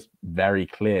think it's just very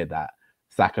clear that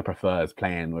Saka prefers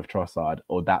playing with Trossard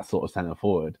or that sort of centre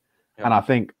forward. Yeah. And I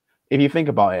think if you think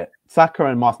about it, Saka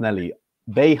and Martinelli,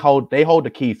 they hold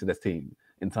the keys to this team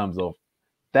in terms of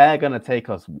they're gonna take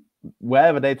us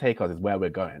wherever they take us is where we're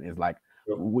going. It's like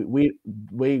we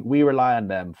rely on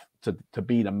them to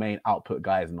be the main output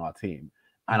guys in our team.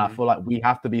 And I feel like we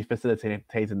have to be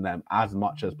facilitating them as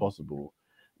much as possible,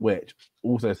 which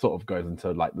also sort of goes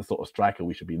into like the sort of striker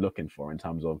we should be looking for in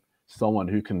terms of someone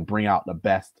who can bring out the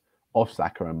best of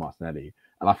Saka and Martinelli.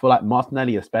 And I feel like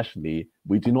Martinelli especially,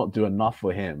 we do not do enough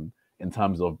for him in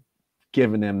terms of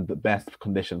giving him the best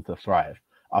conditions to thrive.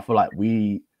 I feel like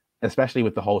we, especially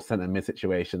with the whole centre mid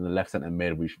situation, the left centre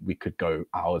mid, we could go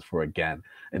hours for again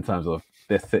in terms of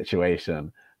this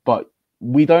situation. But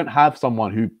we don't have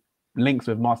someone who links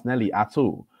with Martinelli at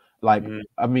all. Like,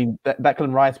 I mean,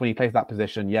 Declan Rice, when he plays that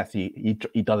position, yes, he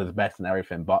does his best and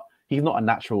everything, but he's not a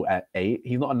natural at 8.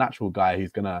 He's not a natural guy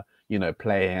who's gonna,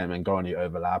 play him and go on the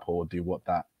overlap or do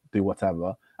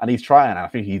whatever. And he's trying, and I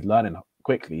think he's learning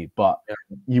quickly. But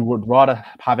you would rather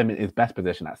have him in his best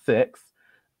position at 6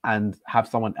 and have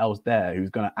someone else there who's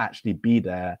gonna actually be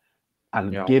there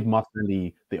and give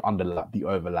Martinelli the underlap, the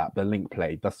overlap, the link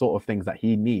play, the sort of things that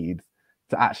he needs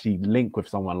to actually link with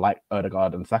someone like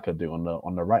Odegaard and Saka do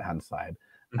on the right hand side.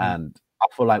 And I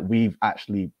feel like we've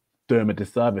actually done him a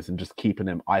disservice in just keeping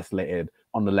him isolated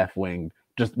on the left wing.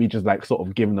 We just like sort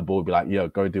of give him the ball, be like,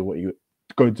 go do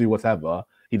whatever.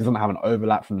 He doesn't have an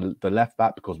overlap from the left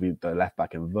back because the left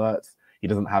back inverts. He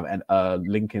doesn't have a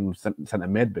link in centre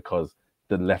mid because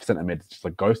the left centre mid is just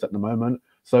a ghost at the moment.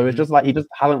 So it's just like he just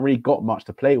hasn't really got much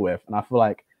to play with. And I feel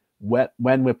like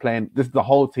when we're playing, the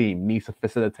whole team needs to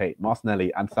facilitate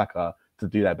Martinelli and Saka to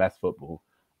do their best football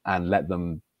and let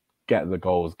them get the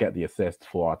goals, get the assists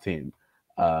for our team.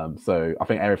 So I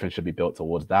think everything should be built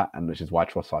towards that, and which is why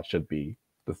Trossard should be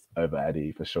over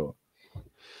Eddie for sure.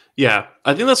 Yeah,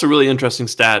 I think that's a really interesting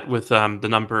stat with the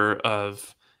number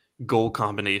of goal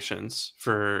combinations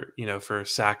for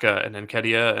Saka and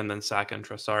Nketiah, and then Saka and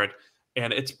Trossard.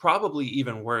 And it's probably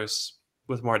even worse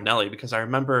with Martinelli, because I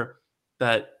remember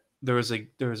that there was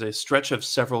a stretch of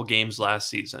several games last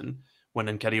season when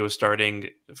Nketiah was starting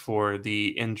for the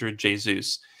injured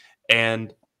Jesus,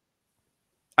 and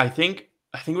I think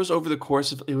it was over the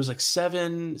course of, it was like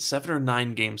seven or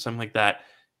 9 games, something like that.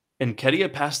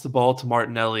 Nketiah passed the ball to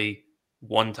Martinelli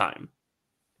 1 time,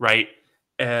 right?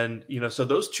 And so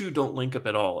those two don't link up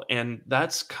at all, and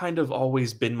that's kind of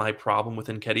always been my problem with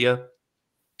Nketiah.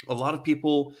 A lot of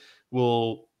people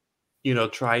will,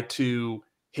 try to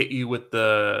hit you with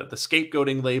the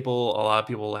scapegoating label. A lot of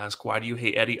people will ask, why do you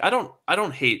hate Eddie? I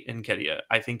don't hate Nketiah.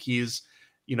 I think he's,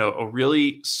 a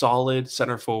really solid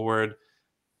center forward,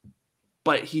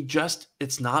 but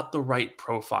it's not the right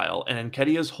profile. And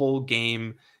Nketiah's whole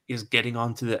game is getting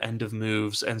onto the end of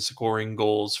moves and scoring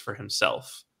goals for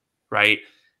himself, right?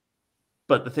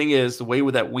 But the thing is, the way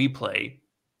that we play,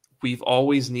 we've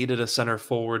always needed a center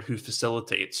forward who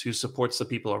facilitates, who supports the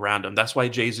people around him. That's why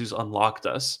Jesus unlocked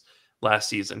us last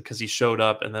season, because he showed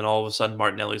up, and then all of a sudden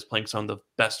Martinelli was playing some of the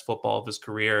best football of his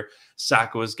career.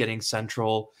 Saka was getting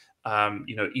central.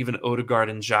 Even Odegaard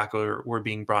and Xhaka were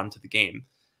being brought into the game.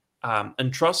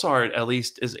 And Trossard at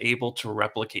least is able to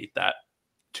replicate that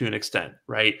to an extent,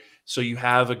 right? So you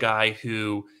have a guy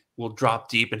who will drop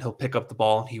deep and he'll pick up the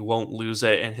ball and he won't lose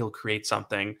it and he'll create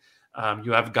something.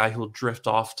 You have a guy who'll drift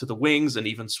off to the wings and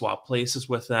even swap places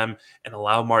with them and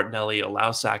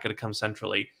allow Saka to come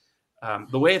centrally.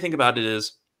 The way I think about it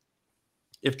is,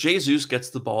 if Jesus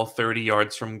gets the ball 30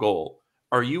 yards from goal,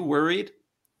 are you worried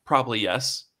Probably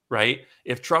yes, right?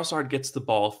 If Trossard gets the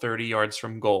ball 30 yards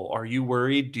from goal, are you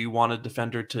worried? Do you want a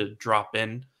defender to drop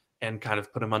in and kind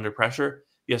of put him under pressure?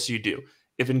 Yes, you do.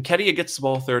 If Nketiah gets the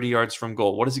ball 30 yards from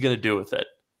goal, what is he going to do with it?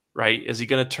 Right? Is he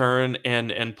going to turn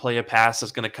and play a pass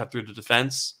that's going to cut through the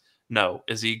defense? No.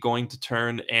 Is he going to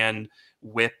turn and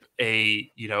whip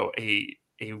a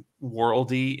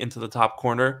worldie into the top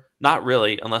corner? Not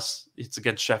really, unless it's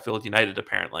against Sheffield United,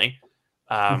 apparently.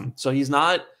 So he's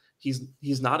not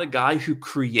a guy who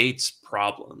creates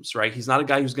problems, right? He's not a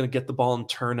guy who's going to get the ball and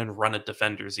turn and run at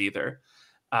defenders either.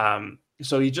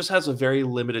 So he just has a very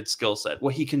limited skill set.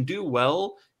 What he can do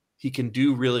well, he can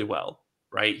do really well,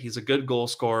 right? He's a good goal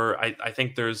scorer. I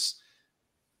think there's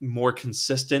more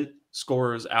consistent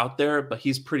scorers out there, but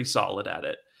he's pretty solid at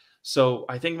it. So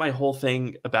I think my whole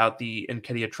thing about the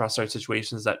Nketiah Trossard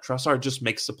situation is that Trossard just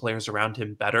makes the players around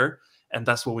him better. And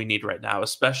that's what we need right now,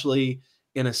 especially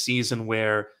in a season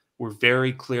where we're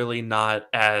very clearly not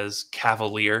as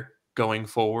cavalier going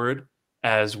forward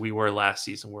as we were last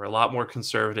season. We're a lot more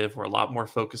conservative. We're a lot more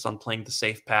focused on playing the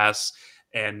safe pass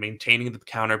and maintaining the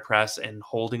counter press and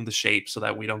holding the shape so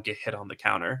that we don't get hit on the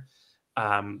counter.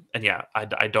 And yeah,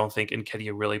 I don't think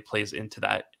Nketiah really plays into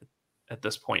that at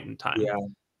this point in time.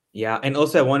 Yeah. And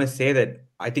also I want to say that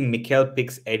I think Mikel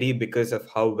picks Eddie because of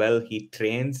how well he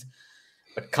trains.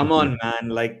 But come on, man,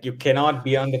 like you cannot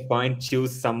be on the point,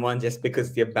 choose someone just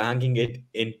because they're banging it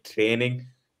in training.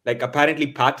 Like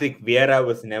apparently Patrick Vieira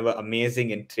was never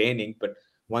amazing in training, but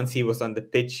once he was on the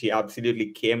pitch, he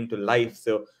absolutely came to life.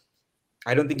 So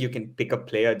I don't think you can pick a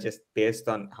player just based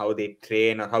on how they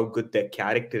train or how good their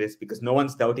character is, because no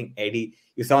one's doubting Eddie.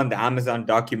 You saw in the Amazon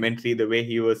documentary the way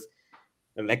he was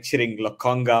lecturing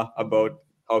Lokonga about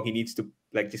how he needs to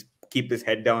like just keep his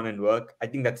head down and work. I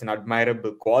think that's an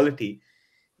admirable quality.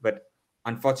 But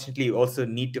unfortunately, you also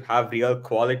need to have real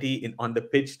quality on the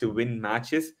pitch to win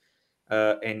matches.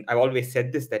 And I've always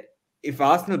said this, that if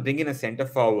Arsenal bring in a centre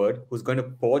forward who's going to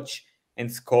poach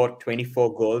and score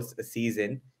 24 goals a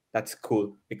season, that's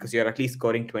cool because you're at least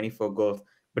scoring 24 goals.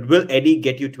 But will Eddie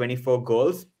get you 24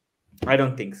 goals? I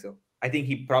don't think so. I think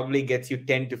he probably gets you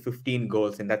 10 to 15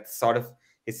 goals, and that's sort of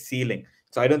his ceiling.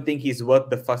 So I don't think he's worth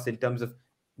the fuss in terms of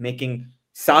making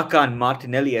Saka and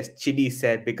Martinelli, as Chidi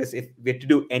said, because if we have to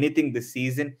do anything this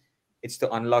season, it's to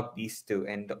unlock these two.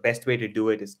 And the best way to do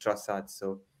it is Trossard.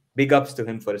 So big ups to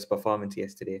him for his performance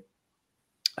yesterday.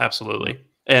 Absolutely.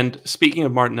 And speaking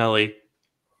of Martinelli,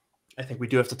 I think we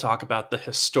do have to talk about the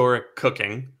historic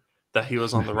cooking that he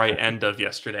was on the right end of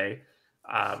yesterday.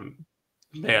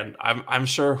 Man, I'm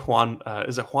sure Juan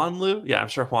is it Juan Lu? Yeah, I'm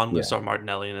sure Juan Lu saw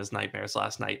Martinelli in his nightmares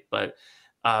last night. But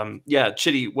yeah,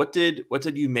 Chitty, what did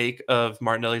you make of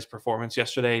Martinelli's performance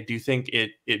yesterday? Do you think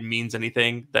it means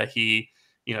anything that he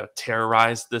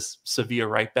terrorized this Sevilla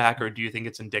right back, or do you think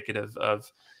it's indicative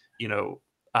of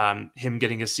him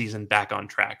getting his season back on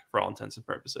track for all intents and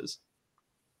purposes?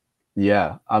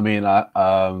 Yeah, I mean,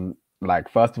 like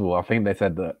first of all, I think they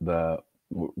said that the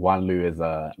Juan Lu is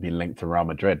been linked to Real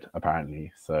Madrid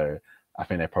apparently, so I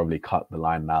think they probably cut the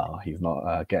line now. He's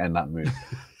not getting that move,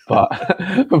 but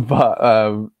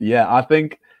yeah, I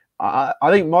think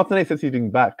Martinelli, since he's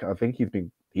been back, I think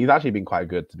he's actually been quite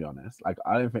good, to be honest. Like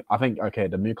I think okay,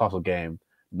 the Newcastle game,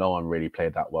 no one really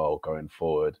played that well going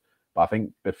forward, but I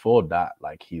think before that,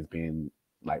 like he's been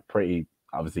like pretty.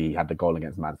 Obviously, he had the goal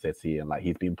against Man City, and like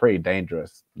he's been pretty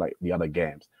dangerous like the other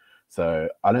games. So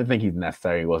I don't think he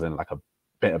necessarily was in like a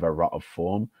bit of a rut of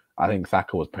form. I think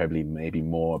Saka was probably maybe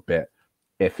more a bit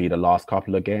iffy the last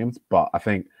couple of games, but I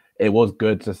think it was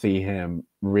good to see him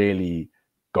really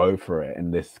go for it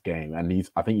in this game. And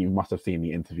I think you must have seen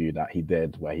the interview that he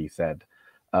did where he said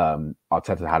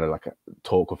Arteta had a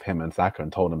talk with him and Saka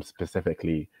and told him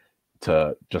specifically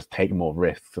to just take more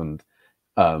risks and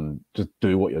just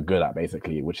do what you're good at,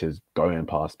 basically, which is going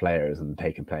past players and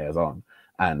taking players on.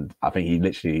 And I think he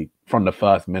literally, from the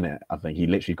first minute, I think he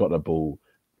literally got the ball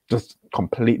just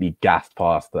completely gassed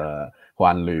past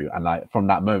Juan Lu. And like from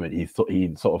that moment, he sort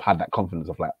of had that confidence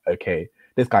of like, okay,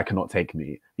 this guy cannot take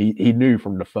me. He knew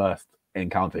from the first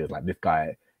encounter, he was like, this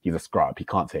guy, he's a scrub, he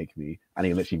can't take me. And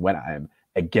he literally went at him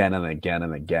again and again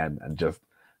and again, and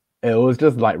it was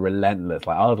just like relentless.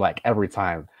 Like I was like, every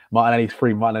time Martinelli's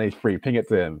free, ping it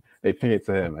to him. They ping it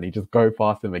to him, and he just go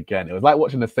past him again. It was like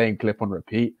watching the same clip on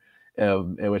repeat,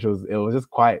 which was just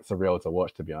quite surreal to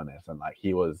watch, to be honest. And like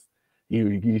you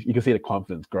could see the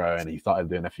confidence grow, and he started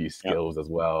doing a few skills as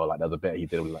well. Like there's a bit he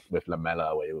did with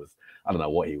Lamela where I don't know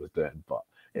what he was doing, but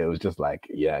it was just like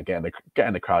getting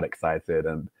the crowd excited.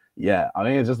 And yeah, I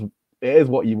mean it is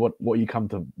what you come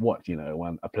to watch,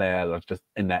 when a player is just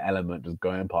in their element, just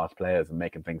going past players and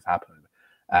making things happen.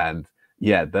 And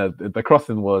Yeah, the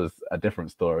crossing was a different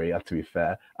story. To be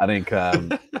fair, I think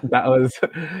that was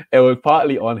it was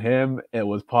partly on him. It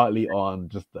was partly on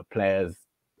just the players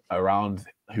around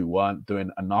who weren't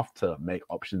doing enough to make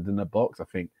options in the box.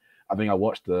 I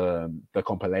watched the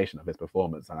compilation of his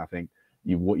performance, and I think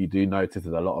what you do notice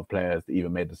is a lot of players that either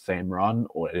made the same run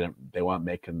or they weren't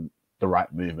making the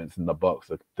right movements in the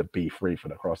box to be free for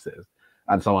the crosses.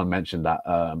 And someone mentioned that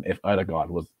if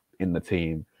Odegaard was in the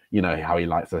team, you know how he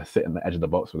likes to sit in the edge of the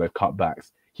box with those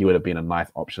cutbacks, he would have been a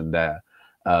nice option there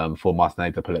for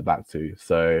Martinelli to pull it back to.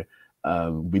 So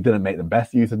we didn't make the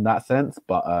best use in that sense,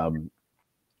 but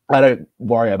I don't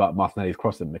worry about Martinelli's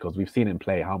crossing because we've seen him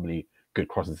play how many good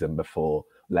crosses in before,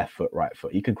 left foot, right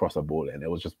foot. He can cross a ball in.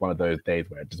 It was just one of those days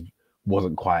where it just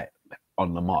wasn't quite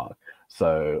on the mark.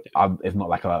 So it's not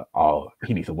like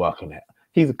he needs to work on it.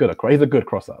 He's a good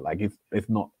crosser. Like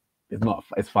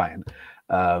it's fine.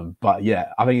 But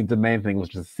yeah, I think the main thing was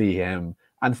just to see him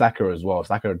and Saka as well.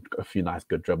 Saka had a few nice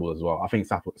good dribbles as well. I think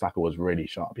Saka was really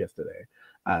sharp yesterday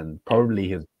and probably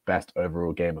his best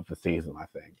overall game of the season, I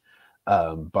think.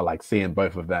 But like seeing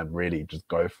both of them really just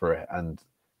go for it and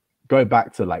go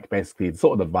back to like basically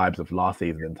sort of the vibes of last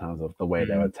season in terms of the way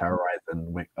they were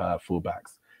terrorizing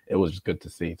fullbacks. It was just good to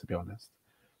see, to be honest.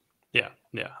 Yeah,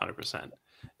 100%.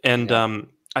 And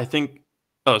I think.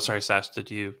 Oh, sorry, Sash. Did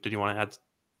you want to add?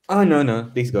 Oh no.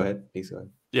 Please go ahead.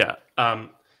 Yeah.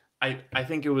 I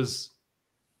think it was.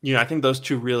 I think those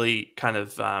two really kind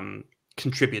of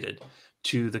contributed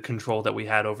to the control that we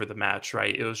had over the match,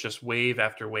 right? It was just wave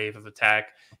after wave of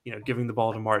attack, giving the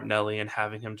ball to Martinelli and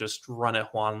having him just run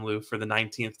at Juanlu for the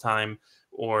 19th time,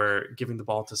 or giving the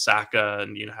ball to Saka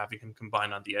and, having him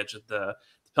combine on the edge of the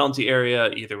penalty area,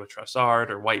 either with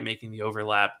Trossard or White making the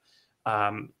overlap.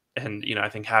 And, I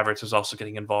think Havertz was also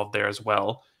getting involved there as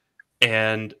well.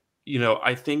 And,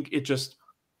 I think it just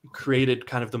created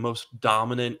kind of the most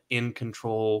dominant, in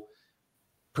control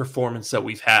performance that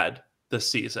we've had this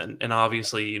season. And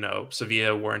obviously,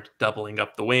 Sevilla weren't doubling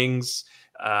up the wings.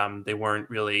 They weren't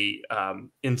really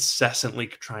incessantly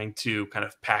trying to kind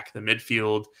of pack the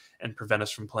midfield and prevent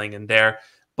us from playing in there.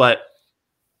 But,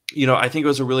 I think it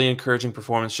was a really encouraging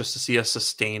performance just to see us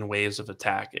sustain waves of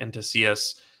attack and to see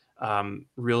us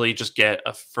really just get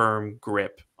a firm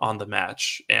grip on the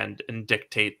match and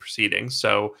dictate proceedings.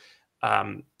 So,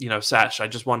 Sash, I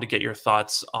just wanted to get your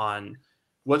thoughts on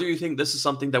whether you think this is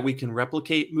something that we can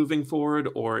replicate moving forward,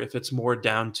 or if it's more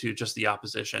down to just the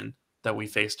opposition that we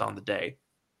faced on the day.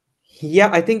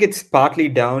 Yeah, I think it's partly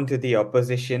down to the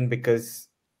opposition because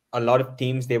a lot of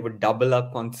teams, they would double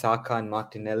up on Saka and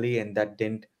Martinelli, and that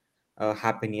didn't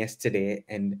happen yesterday.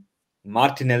 And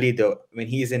Martinelli, though, when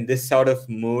he's in this sort of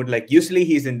mood, like usually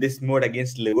he's in this mood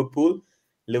against Liverpool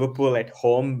at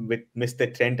home with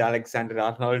Mr. Trent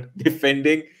Alexander-Arnold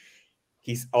defending,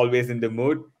 he's always in the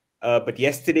mood. But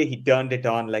yesterday he turned it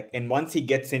on, and once he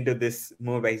gets into this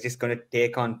mood where he's just going to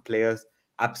take on players,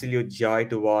 absolute joy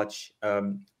to watch. A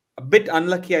bit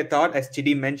unlucky, I thought, as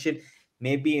Chidi mentioned,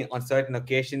 maybe on certain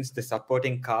occasions the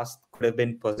supporting cast could have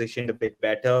been positioned a bit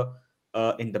better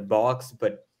in the box,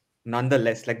 but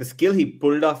nonetheless, the skill he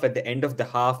pulled off at the end of the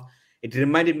half, it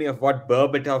reminded me of what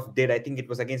Berbatov did. I think it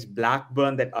was against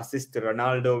Blackburn, that assist to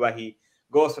Ronaldo, where he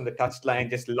goes from the touchline,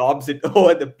 just lobs it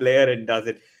over the player and does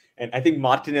it. And I think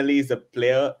Martinelli is a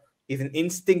player. He's an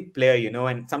instinct player,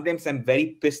 and sometimes I'm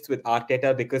very pissed with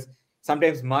Arteta because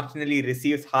sometimes Martinelli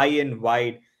receives high and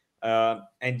wide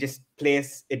and just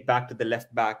plays it back to the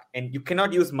left back. And you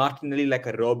cannot use Martinelli like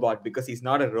a robot because he's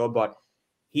not a robot.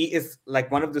 He is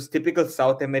like one of those typical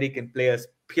South American players,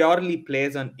 purely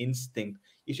plays on instinct.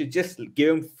 You should just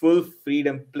give him full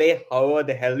freedom, play however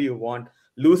the hell you want,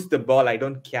 lose the ball, I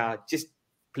don't care, just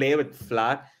play with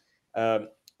flat. And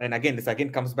again, this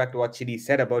comes back to what Chidi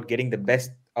said about getting the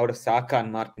best out of Saka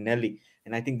and Martinelli.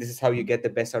 And I think this is how you get the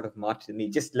best out of Martinelli.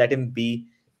 Just let him be.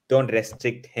 Don't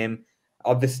restrict him.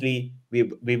 Obviously,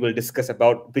 we will discuss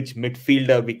about which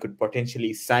midfielder we could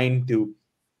potentially sign to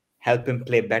help him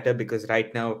play better, because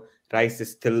right now, Rice is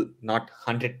still not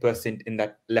 100% in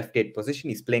that left 8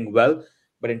 position. He's playing well,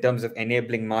 but in terms of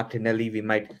enabling Martinelli, we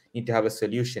might need to have a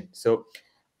solution. So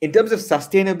in terms of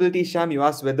sustainability, Sham, you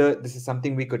asked whether this is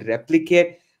something we could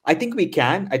replicate. I think we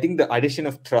can. I think the addition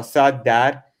of Trossard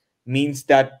there means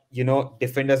that,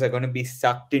 defenders are going to be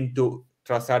sucked into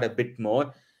Trossard a bit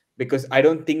more, because I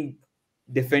don't think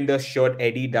defenders showed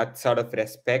Eddie that sort of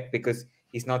respect because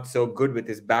he's not so good with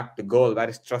his back to goal.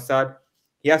 Whereas Trossard,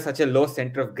 he has such a low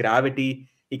center of gravity.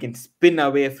 He can spin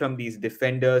away from these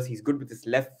defenders. He's good with his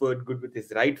left foot, good with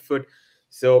his right foot.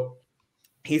 So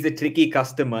he's a tricky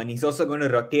customer, and he's also going to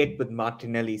rotate with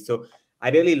Martinelli. So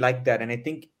I really like that. And I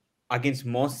think against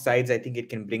most sides, I think it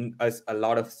can bring us a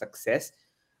lot of success.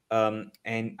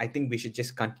 And I think we should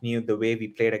just continue the way we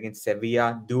played against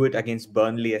Sevilla, do it against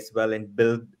Burnley as well, and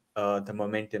build the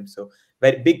momentum. So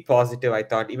very big positive, I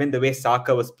thought. Even the way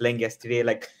Saka was playing yesterday,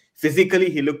 like physically,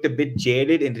 he looked a bit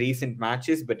jaded in recent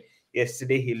matches, but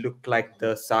yesterday he looked like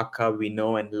the Saka we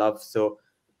know and love. So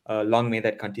long may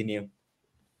that continue.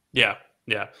 Yeah,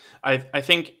 yeah. I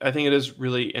think it is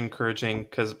really encouraging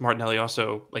because Martinelli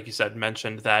also, like you said,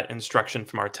 mentioned that instruction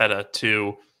from Arteta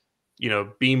to,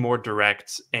 be more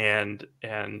direct and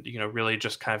really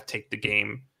just kind of take the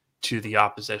game to the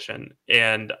opposition.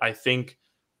 And I think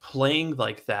playing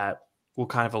like that will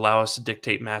kind of allow us to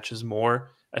dictate matches more.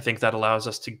 I think that allows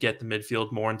us to get the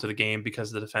midfield more into the game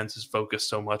because the defense is focused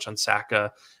so much on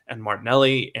Saka and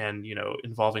Martinelli and,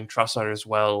 involving Trossard as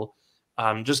well.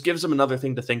 Just gives them another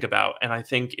thing to think about. And I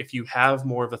think if you have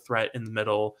more of a threat in the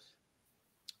middle,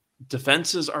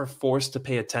 defenses are forced to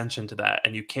pay attention to that,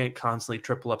 and you can't constantly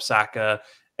triple up Saka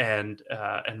and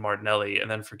Martinelli and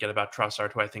then forget about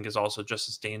Trossard, who I think is also just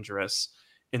as dangerous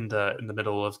in the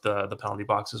middle of the penalty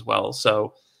box as well.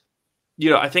 So,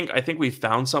 I think we've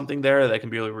found something there that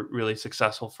can be really, really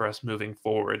successful for us moving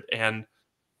forward. And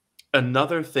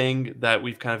another thing that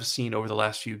we've kind of seen over the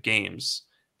last few games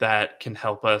that can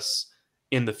help us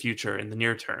in the future, in the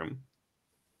near term,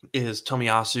 is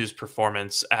Tomiyasu's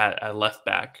performance at left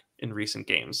back in recent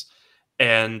games.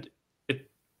 And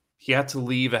he had to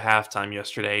leave at halftime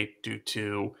yesterday due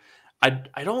to,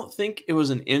 I don't think it was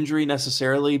an injury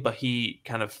necessarily, but he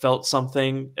kind of felt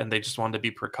something and they just wanted to be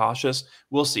precautious.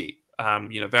 We'll see.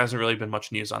 There hasn't really been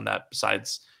much news on that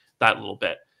besides that little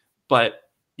bit. But,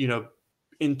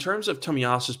 in terms of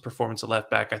Tomiyasu's performance at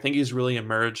left back, I think he's really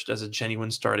emerged as a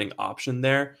genuine starting option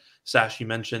there. Sash, you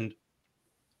mentioned,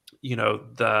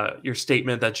 your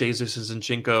statement that Jesus and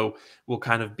Zinchenko will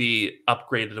kind of be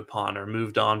upgraded upon or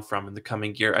moved on from in the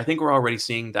coming year. I think we're already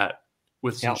seeing that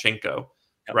with Zinchenko,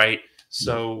 right?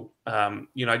 So,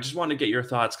 I just want to get your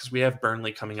thoughts because we have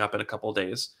Burnley coming up in a couple of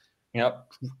days.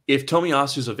 Yep. If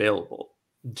Tomiyasu's available,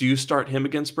 do you start him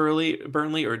against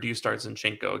Burnley, or do you start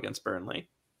Zinchenko against Burnley?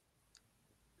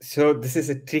 So this is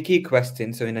a tricky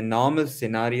question. So in a normal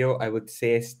scenario, I would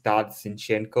say start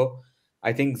Zinchenko.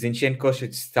 I think Zinchenko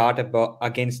should start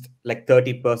against like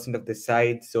 30% of the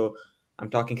side. So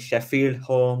I'm talking Sheffield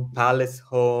home, Palace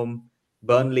home,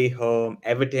 Burnley home,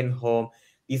 Everton home.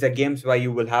 These are games where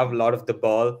you will have a lot of the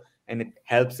ball, and it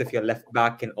helps if your left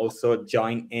back can also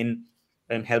join in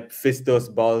and help fist those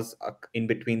balls in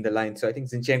between the lines. So I think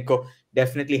Zinchenko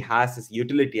definitely has his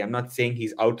utility. I'm not saying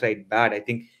he's outright bad. I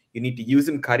think you need to use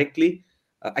him correctly.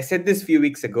 I said this a few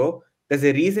weeks ago. There's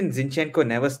a reason Zinchenko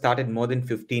never started more than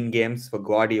 15 games for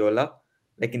Guardiola.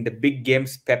 Like in the big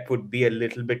games, Pep would be a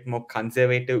little bit more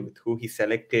conservative with who he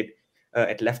selected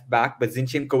at left back. But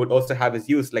Zinchenko would also have his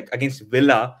use. Like against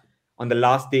Villa on the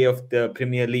last day of the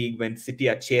Premier League when City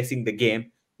are chasing the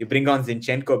game, you bring on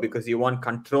Zinchenko because you want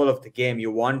control of the game.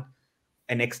 You want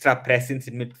an extra presence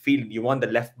in midfield. You want the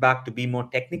left back to be more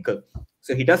technical.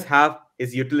 So he does have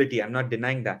his utility. I'm not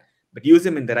denying that. But use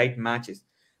him in the right matches.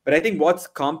 But I think what's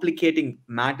complicating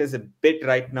matters a bit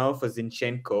right now for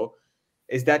Zinchenko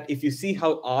is that if you see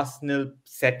how Arsenal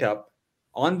set up,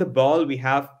 on the ball, we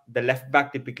have the left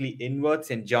back typically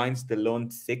inverts and joins the lone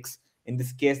six. In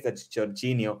this case, that's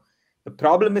Jorginho. The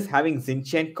problem is having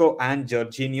Zinchenko and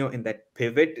Jorginho in that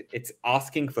pivot. It's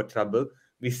asking for trouble.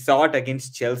 We saw it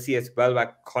against Chelsea as well,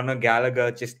 where Conor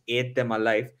Gallagher just ate them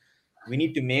alive. We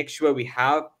need to make sure we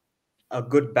have a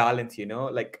good balance,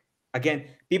 like, again,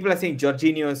 people are saying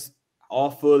Jorginho's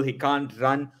awful, he can't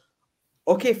run.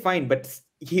 Okay, fine, but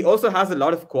he also has a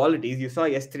lot of qualities. You saw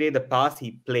yesterday the pass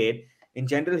he played. In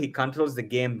general, he controls the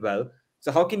game well.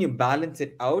 So how can you balance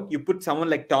it out? You put someone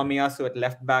like Tomiyasu at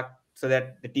left back so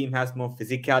that the team has more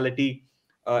physicality,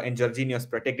 and Jorginho's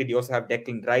protected. You also have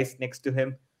Declan Rice next to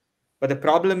him. But the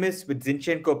problem is with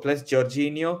Zinchenko plus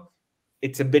Jorginho,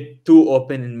 it's a bit too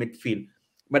open in midfield.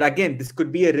 But again, this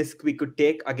could be a risk we could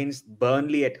take against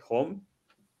Burnley at home,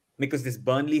 because this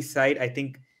Burnley side, I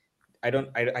think, I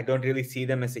don't really see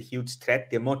them as a huge threat.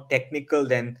 They're more technical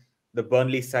than the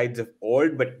Burnley sides of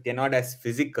old, but they're not as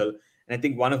physical. And I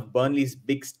think one of Burnley's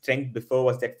big strength before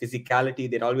was that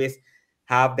physicality. They'd always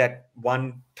have that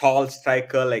one tall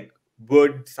striker like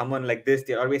Wood, someone like this.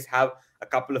 They always have a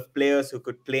couple of players who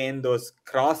could play in those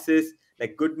crosses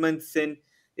like Goodmanson.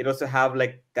 They'd also have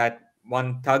like that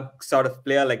one thug sort of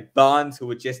player like Barnes who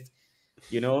would just,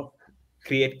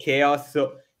 create chaos.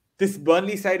 So this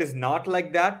Burnley side is not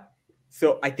like that.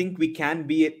 So I think we can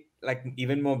be like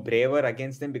even more braver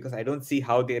against them, because I don't see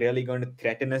how they're really going to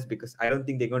threaten us, because I don't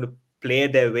think they're going to play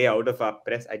their way out of our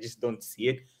press. I just don't see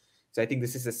it. So I think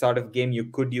this is a sort of game you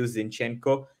could use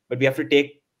Zinchenko, but we have to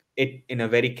take it in a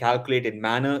very calculated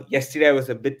manner. Yesterday, I was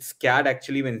a bit scared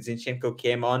actually when Zinchenko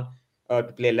came on to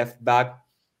play left back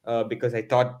because I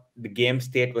thought the game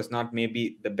state was not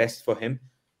maybe the best for him,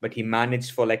 but he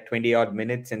managed for like 20 odd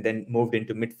minutes and then moved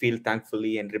into midfield,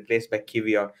 thankfully, and replaced by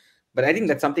Kivior. But I think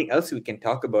that's something else we can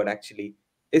talk about actually.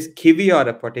 Is Kivior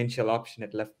a potential option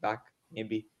at left back,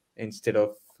 maybe instead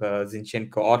of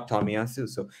Zinchenko or Tomiyasu?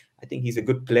 So I think he's a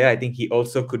good player. I think he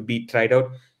also could be tried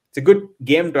out. It's a good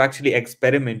game to actually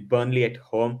experiment Burnley at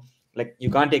home. Like,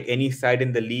 you can't take any side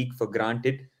in the league for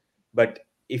granted, but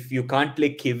if you can't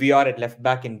play Kivior at left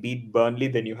back and beat Burnley,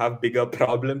 then you have bigger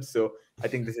problems. So I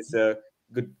think this is a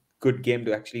good game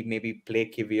to actually maybe play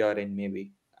Kivior and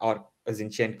maybe or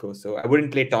Zinchenko. So I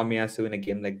wouldn't play Tomiyasu in a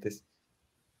game like this.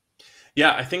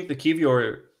 Yeah, I think the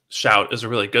Kivior shout is a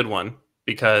really good one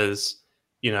because,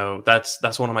 you know,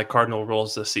 that's one of my cardinal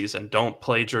rules this season. Don't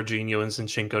play Jorginho and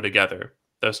Zinchenko together.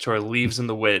 Those two are leaves in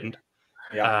the wind.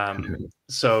 Yeah.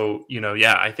 So, you know,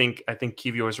 yeah, I think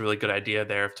Kivior is a really good idea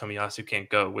there if Tomiyasu can't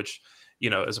go, which, you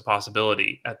know, is a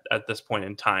possibility at this point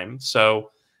in time. So,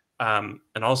 and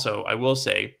also I will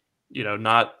say, you know,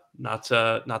 not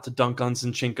to dunk on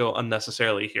Zinchenko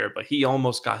unnecessarily here, but he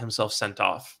almost got himself sent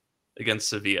off against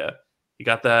Sevilla. He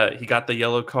got the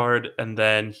yellow card, and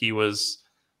then he was,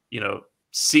 you know,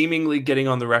 seemingly getting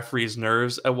on the referee's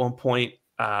nerves at one point.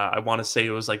 I want to say it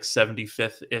was like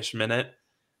 75th-ish minute.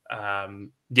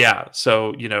 Yeah,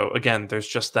 so, you know, again, there's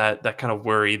just that kind of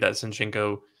worry that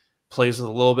Zinchenko plays with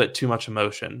a little bit too much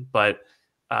emotion. But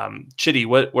Chitty,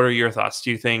 what are your thoughts? Do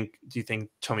you think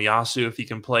Tomiyasu, if he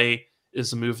can play,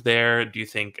 is the move there? Do you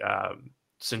think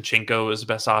Zinchenko is the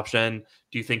best option?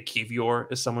 Do you think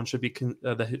Kivior is someone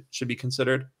that should be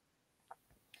considered?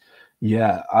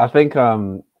 Yeah, I think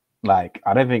like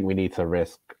I don't think we need to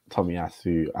risk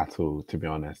Tomiyasu at all, to be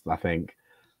honest. I think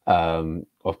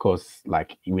of course,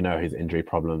 like, we know his injury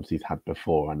problems he's had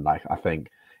before, and like I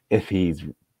think he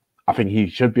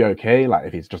should be okay, like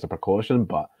if he's just a precaution,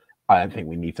 but I don't think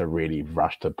we need to really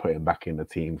rush to put him back in the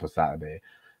team for Saturday.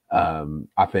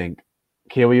 I think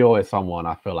Kiwior is someone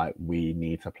I feel like we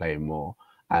need to play more,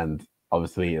 and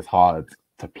obviously it's hard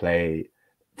to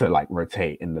like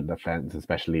rotate in the defense,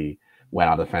 especially when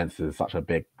our defense is such a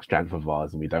big strength of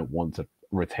ours and we don't want to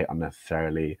rotate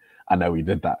unnecessarily. I know we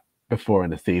did that before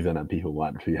in the season and people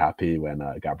weren't too happy when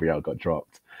Gabriel got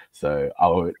dropped, so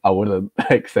I wouldn't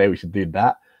like say we should do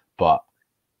that. But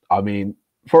I mean,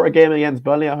 for a game against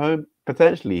Burnley at home,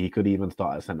 potentially he could even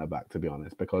start at centre back, to be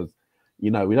honest, because,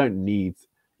 you know, we don't need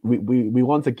we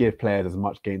want to give players as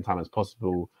much game time as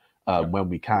possible when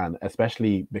we can,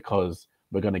 especially because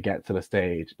we're going to get to the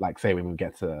stage, like say when we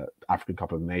get to African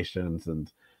Cup of Nations,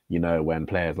 and, you know, when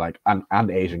players like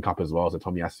and Asian Cup as well, so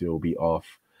Tomiyasu will be off.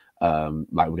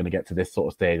 Like, we're going to get to this sort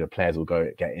of stage where players will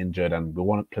get injured, and we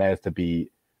want players to be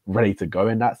ready to go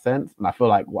in that sense. And I feel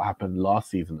like what happened last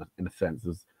season, in a sense,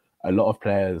 is a lot of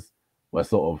players were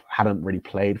sort of hadn't really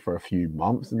played for a few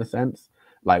months, in a sense.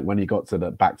 Like when you got to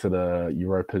back to the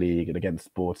Europa League and against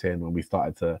Sporting, when we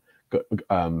started to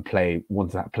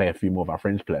wanted to play a few more of our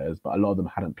fringe players, but a lot of them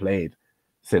hadn't played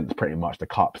since pretty much the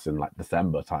cups in like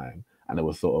December time, and it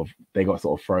was they got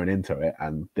sort of thrown into it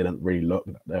and didn't really look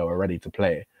that they were ready to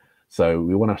play. So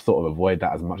we want to sort of avoid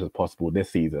that as much as possible this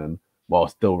season, while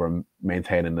still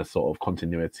maintaining the sort of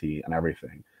continuity and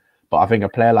everything. But I think a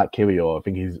player like Kiwior, I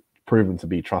think he's proven to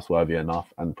be trustworthy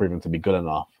enough and proven to be good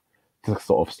enough to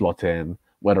sort of slot in,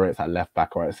 whether it's at left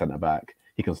back or at centre back.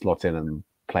 He can slot in and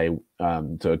play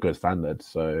to a good standard.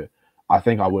 So I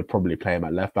think I would probably play him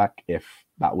at left back if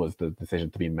that was the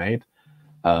decision to be made.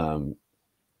 I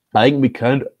think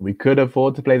we could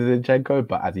afford to play Zinchenko,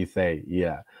 but as you say,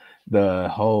 yeah, the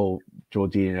whole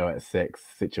Jorginho at 6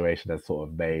 situation has sort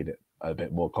of made it a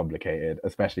bit more complicated,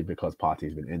 especially because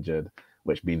Partey's been injured,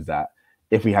 which means that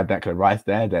if we had Declan Rice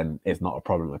there, then it's not a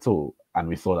problem at all. And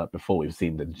we saw that before. We've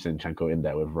seen the Zinchenko in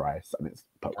there with Rice, and it's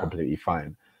completely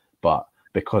fine. But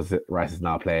because Rice is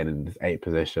now playing in this 8th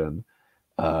position,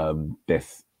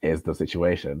 this is the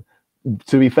situation.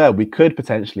 To be fair, we could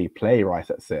potentially play Rice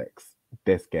at 6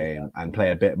 this game and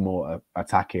play a bit more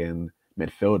attacking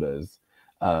midfielders,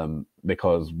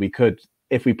 because we could,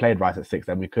 if we played Rice at 6,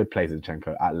 then we could play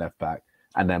Zinchenko at left back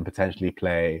and then potentially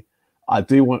play. I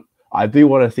do want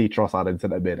to see Trossard in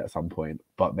centre mid at some point,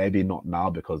 but maybe not now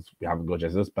because we haven't got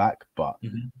Jesus back. But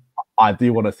I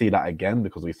do want to see that again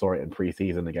because we saw it in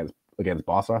pre-season against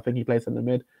Barca. I think he played centre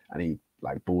mid and he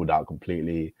like balled out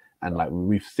completely. And like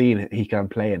we've seen, he can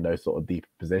play in those sort of deep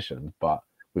positions, but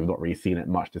we've not really seen it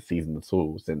much this season at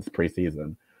all since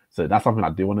pre-season. So that's something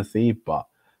I do want to see. But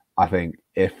I think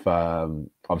if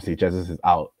obviously Jesus is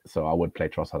out, so I would play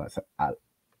Trossard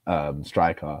at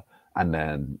striker, and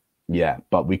then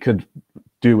but we could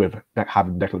do with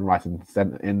having Declan Rice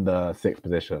in the sixth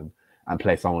position and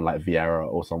play someone like Vieira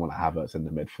or someone like Havertz in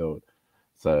the midfield.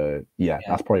 So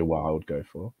that's probably what I would go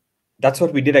for. That's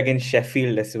what we did against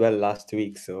Sheffield as well last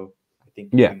week. So I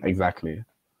think exactly.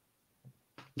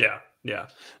 Yeah.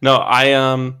 No,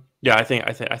 I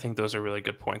think those are really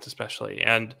good points, especially.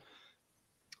 And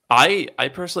I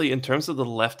personally, in terms of the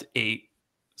left 8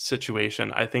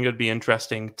 situation, I think it would be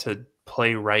interesting to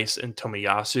play Rice and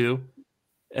Tomiyasu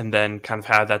and then kind of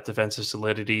have that defensive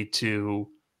solidity to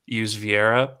use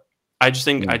Vieira. I just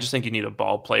think you need a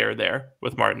ball player there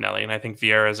with Martinelli, and I think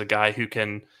Vieira is a guy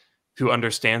who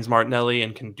understands Martinelli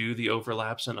and can do the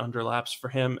overlaps and underlaps for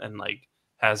him, and like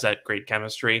has that great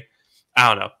chemistry. I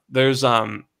don't know. There's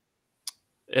the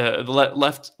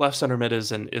left center mid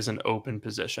is an open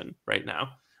position right now.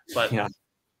 But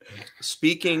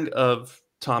speaking of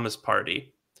Thomas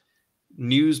Partey,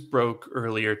 news broke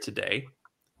earlier today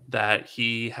that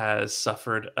he has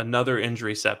suffered another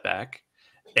injury setback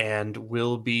and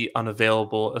will be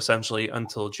unavailable essentially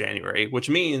until January, which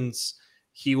means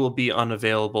he will be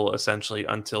unavailable essentially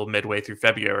until midway through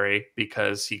February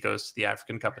because he goes to the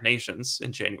African Cup of Nations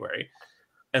in January.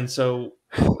 And so,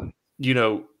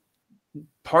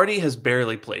 Partey has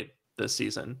barely played this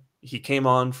season. He came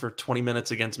on for 20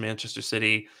 minutes against Manchester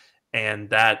City, and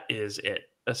that is it,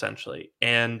 essentially.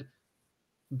 And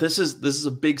this is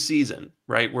a big season,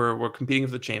 right? We're competing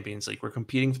for the Champions League. We're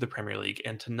competing for the Premier League.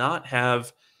 And to not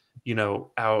have,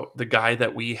 the guy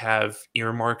that we have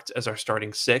earmarked as our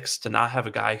starting 6, to not have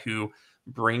a guy who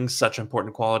brings such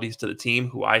important qualities to the team,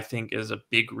 who I think is a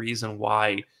big reason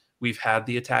why we've had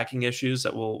the attacking issues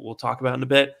that we'll talk about in a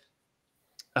bit.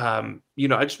 I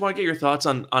just want to get your thoughts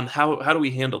on how do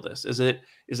we handle this? Is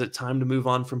it time to move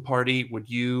on from Partey? Would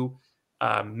you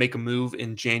make a move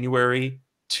in January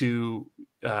to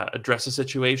address the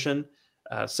situation?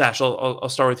 Sash, I'll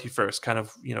start with you first. Kind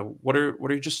of, what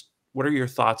are your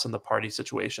thoughts on the Partey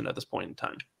situation at this point in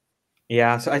time?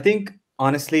 Yeah, so I think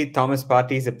honestly, Thomas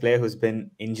Partey is a player who's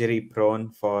been injury prone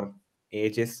for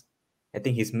ages. I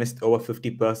think he's missed over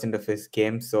 50% of his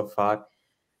games so far.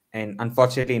 And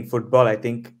unfortunately, in football, I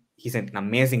think he's an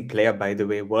amazing player, by the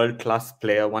way, world-class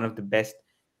player, one of the best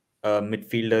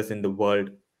midfielders in the world.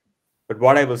 But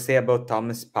what I will say about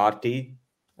Thomas Partey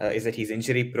is that he's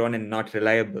injury-prone and not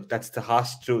reliable. That's the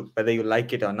harsh truth, whether you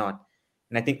like it or not.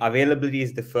 And I think availability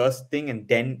is the first thing, and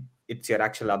then it's your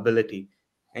actual ability.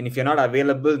 And if you're not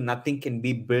available, nothing can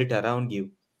be built around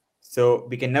you. So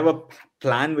we can never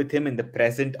plan with him in the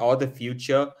present or the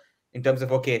future in terms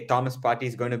of, okay, Thomas Partey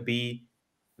is going to be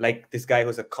like this guy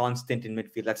who's a constant in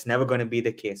midfield. That's never going to be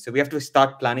the case. So we have to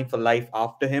start planning for life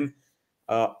after him.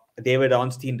 David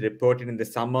Ornstein reported in the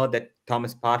summer that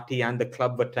Thomas Partey and the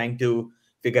club were trying to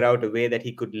figure out a way that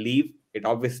he could leave. It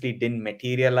obviously didn't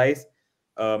materialize.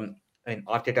 And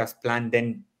Arteta's plan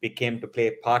then became to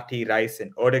play Partey, Rice,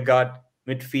 and Odegaard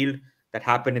midfield. That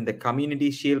happened in the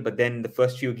Community Shield. But then the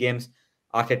first few games,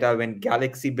 Arteta went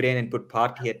galaxy brain and put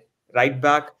Partey at right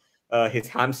back. His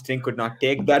hamstring could not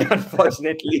take that,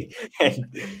 unfortunately, and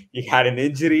he had an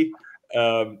injury.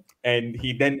 And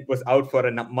he then was out for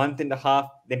a month and a half,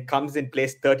 then comes in,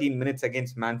 plays 13 minutes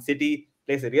against Man City,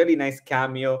 plays a really nice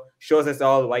cameo, shows us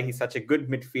all why he's such a good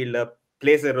midfielder,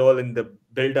 plays a role in the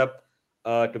build-up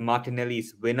to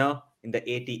Martinelli's winner in the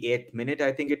 88th minute,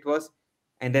 I think it was.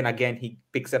 And then again, he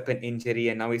picks up an injury,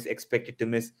 and now he's expected to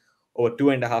miss over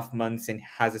 2.5 months and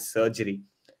has a surgery.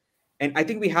 And I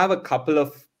think we have a couple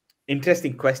of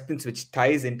interesting questions which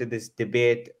ties into this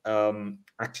debate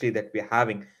actually that we're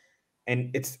having.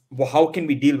 And it's, well, how can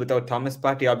we deal without Thomas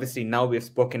Partey? Obviously, now we've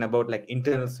spoken about like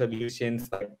internal solutions,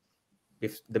 like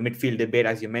if the midfield debate,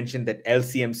 as you mentioned, that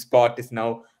LCM spot is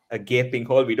now a gaping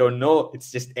hole. We don't know.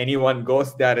 It's just anyone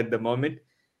goes there at the moment.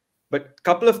 But a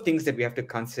couple of things that we have to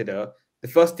consider. The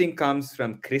first thing comes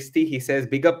from Christy. He says,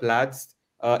 big up lads.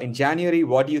 In January,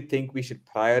 what do you think we should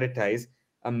prioritize,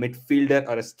 a midfielder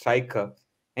or a striker?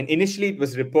 And initially, it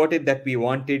was reported that we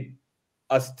wanted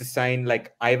us to sign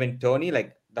like Ivan Toney,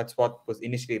 like that's what was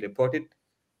initially reported.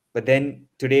 But then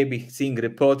today we're seeing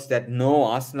reports that no,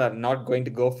 Arsenal are not going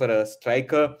to go for a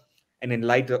striker. And in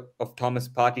light of Thomas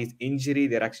Partey's injury,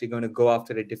 they're actually going to go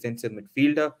after a defensive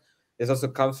midfielder. This also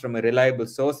comes from a reliable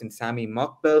source in Sami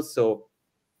Mokbel. So,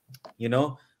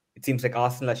 it seems like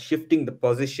Arsenal are shifting the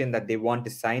position that they want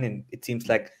to sign. And it seems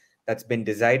like that's been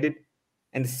decided.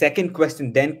 And the second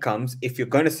question then comes, if you're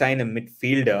going to sign a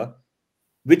midfielder,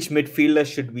 which midfielder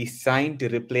should we sign to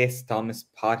replace Thomas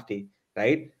Partey,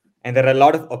 right? And there are a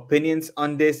lot of opinions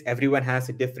on this. Everyone has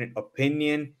a different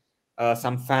opinion.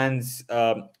 Some fans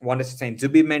want us to sign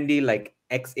Zubimendi, like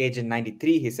ex-agent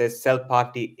 93. He says sell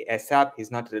party ASAP.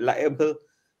 He's not reliable.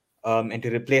 And to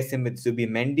replace him with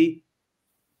Zubimendi.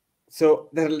 So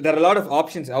there are a lot of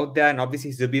options out there, and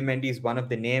obviously Zubimendi is one of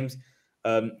the names.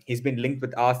 He's been linked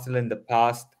with Arsenal in the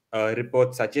past.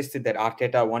 Reports suggested that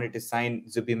Arteta wanted to sign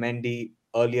Zubimendi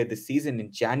earlier this season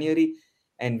in January,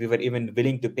 and we were even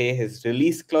willing to pay his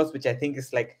release clause, which I think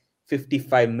is like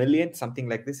 55 million, something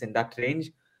like this, in that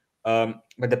range.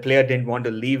 But the player didn't want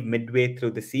to leave midway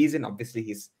through the season. Obviously,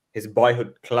 his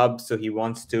boyhood club, so he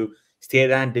wants to stay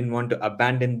there and didn't want to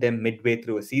abandon them midway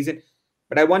through a season.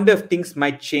 But I wonder if things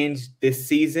might change this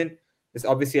season. There's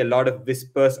obviously a lot of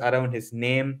whispers around his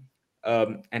name.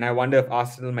 And I wonder if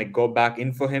Arsenal might go back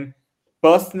in for him.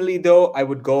 Personally, though, I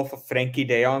would go for Frankie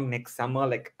de Jong next summer.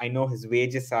 Like, I know his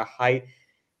wages are high,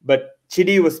 but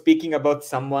Chidi was speaking about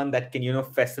someone that can,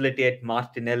 facilitate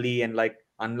Martinelli and like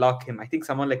unlock him. I think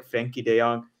someone like Frankie de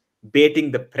Jong,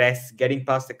 baiting the press, getting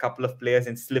past a couple of players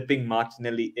and slipping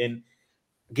Martinelli in,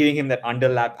 giving him that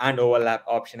underlap and overlap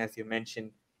option, as you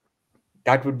mentioned.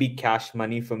 That would be cash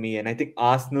money for me. And I think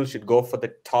Arsenal should go for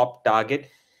the top target.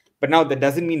 But now that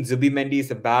doesn't mean Zubimendi is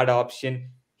a bad option.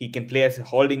 He can play as a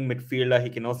holding midfielder. He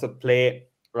can also play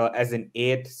as an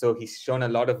 8. So he's shown a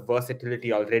lot of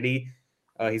versatility already.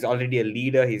 He's already a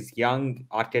leader. He's young.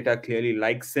 Arteta clearly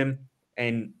likes him.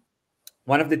 And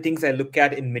one of the things I look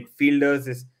at in midfielders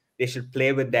is they should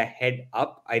play with their head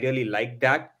up. I really like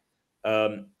that.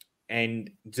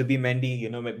 And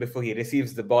Zubimendi, before he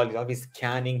receives the ball, he's always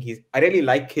scanning. I really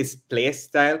like his play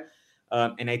style,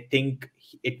 and I think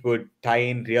it would tie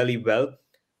in really well.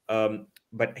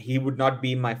 But he would not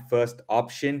be my first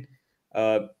option.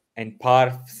 And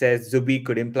Parf says Zubi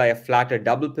could imply a flatter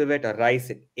double pivot or Rice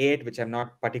at 8, which I'm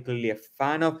not particularly a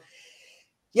fan of.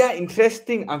 Yeah,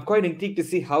 interesting. I'm quite intrigued to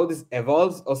see how this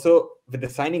evolves. Also, with the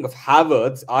signing of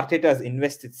Havertz, Arteta has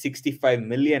invested 65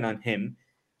 million on him.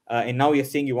 And now you're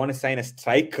saying you want to sign a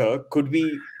striker. Could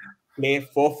we play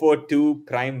 4-4-2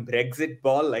 prime Brexit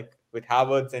ball, like with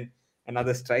Havertz and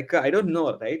another striker? I don't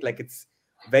know, right? Like, it's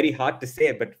very hard to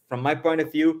say. But from my point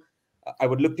of view, I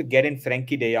would look to get in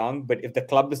Frankie de Jong. But if the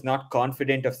club is not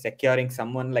confident of securing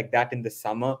someone like that in the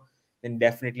summer, then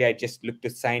definitely I just look to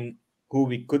sign who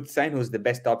we could sign, who's the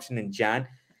best option in Jan.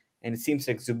 And it seems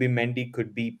like Zubimendi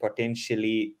could be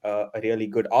potentially a really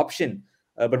good option.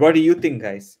 But what do you think,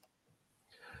 guys?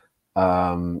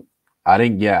 I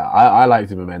think I like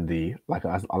Zubimendi. Like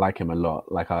I like him a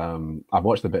lot. Like I've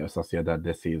watched a bit of Sociedad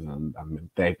this season. I mean,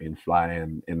 they've been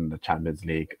flying in the Champions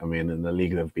League. I mean, in the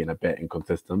league they've been a bit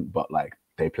inconsistent, but like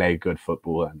they play good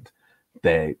football and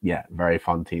they're very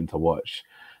fun team to watch.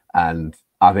 And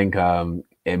I think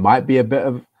it might be a bit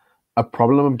of a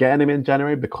problem of getting him in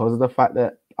January because of the fact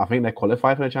that I think they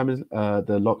qualified for the Champions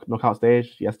knockout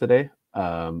stage yesterday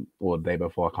or the day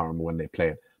before. I can't remember when they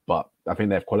played. But I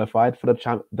think they've qualified for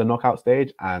the knockout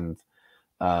stage, and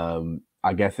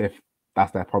I guess if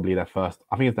that's probably their first,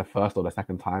 I think it's their first or the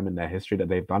second time in their history that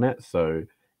they've done it. So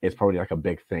it's probably like a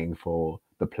big thing for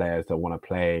the players that want to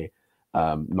play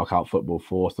knockout football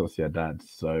for Sociedad.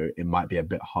 So it might be a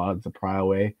bit hard to pry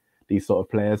away these sort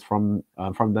of players from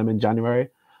them in January.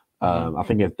 I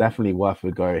think it's definitely worth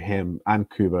a go. Him and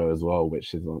Kubo as well,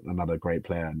 which is another great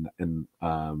player in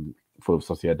for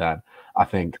Sociedad. I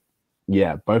think.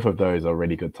 Yeah, both of those are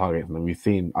really good targets.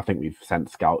 And I think we've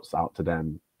sent scouts out to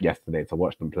them yesterday to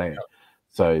watch them play. Yeah.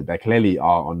 So they clearly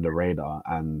are on the radar.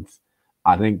 And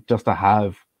I think just to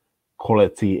have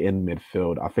quality in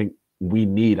midfield, I think we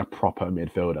need a proper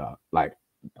midfielder, like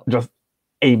just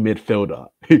a midfielder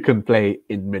who can play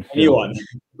in midfield. Anyone.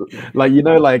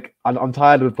 Like, I'm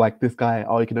tired of like this guy,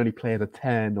 you can only play as a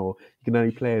 10 or you can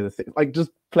only play as a 6. Like, just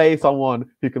play someone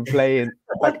who can play in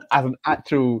like as an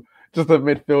actual... just a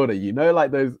midfielder,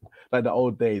 like those, like the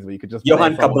old days where you could just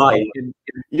Johan Kabay,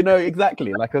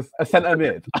 exactly, like a centre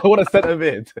mid. I want a centre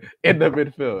mid in the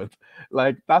midfield.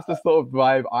 Like that's the sort of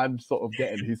vibe I'm sort of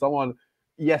getting. Who's someone,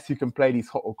 yes, who can play these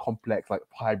sort of complex like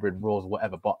hybrid roles,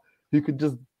 whatever, but who could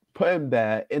just put him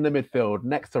there in the midfield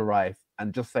next to Rice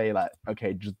and just say like,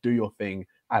 okay, just do your thing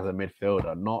as a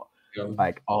midfielder, not.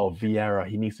 Like, Vieira,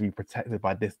 he needs to be protected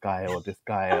by this guy or this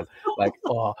guy, and like,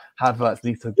 Havertz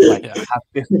needs to like have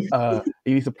this.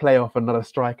 He needs to play off another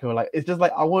striker. Like, it's just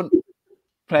like I want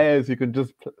players who can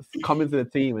just come into the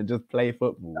team and just play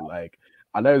football. Like,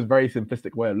 I know it's a very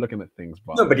simplistic way of looking at things,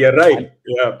 but no, but you're right.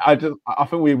 I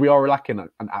think we are lacking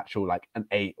an actual like an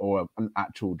 8 or an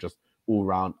actual just all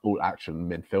round all action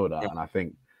midfielder, and I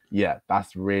think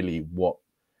that's really what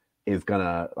is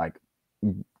gonna like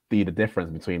be the difference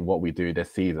between what we do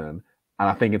this season. And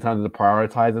I think in terms of the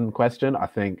prioritizing question, I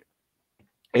think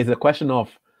it's a question of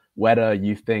whether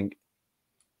you think,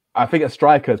 I think a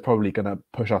striker is probably going to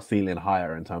push our ceiling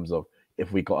higher in terms of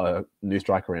if we got a new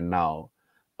striker in now,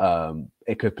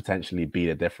 it could potentially be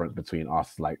the difference between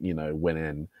us, like, you know,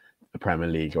 winning the Premier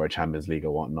League or a Champions League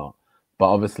or whatnot.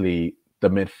 But obviously, the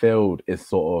midfield is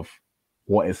sort of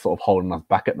what is sort of holding us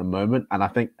back at the moment. And I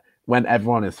think when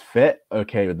everyone is fit,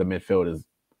 okay, the midfield is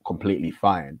completely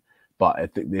fine. But I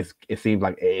think it seems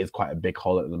like it is quite a big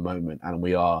hole at the moment, and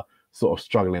we are sort of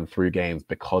struggling through games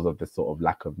because of this sort of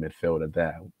lack of midfielder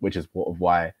there, which is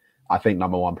why I think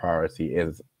number one priority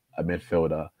is a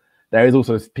midfielder. There is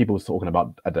also people talking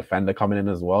about a defender coming in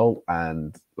as well,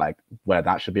 and like where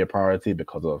that should be a priority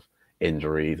because of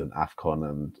injuries and AFCON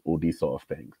and all these sort of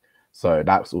things. So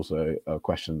that's also a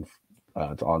question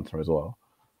to answer as well.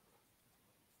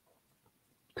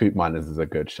 Coop Miners is a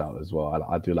good shout as well.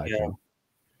 I do like him.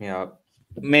 Yeah.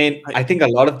 Man, I think a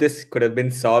lot of this could have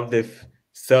been solved if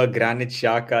Sir Granit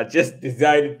Xhaka just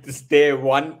decided to stay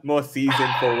one more season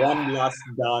for one last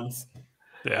dance.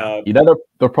 Yeah. You know,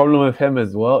 the problem with him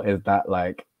as well is that,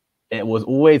 like, it was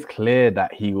always clear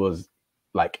that he was,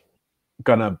 like,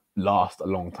 gonna last a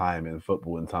long time in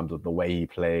football in terms of the way he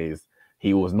plays.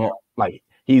 He was not, like,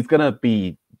 he's gonna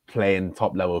be playing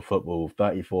top-level football,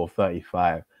 34,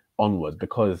 35 onwards,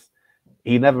 because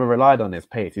he never relied on his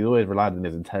pace. He always relied on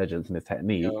his intelligence and his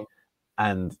technique. Yeah.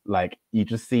 And, like, you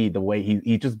just see the way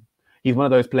he's one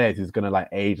of those players who's gonna, like,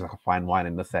 age like a fine wine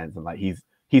in the sense, and, like, he's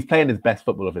playing his best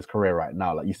football of his career right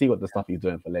now. Like, you see what the stuff he's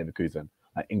doing for Leverkusen,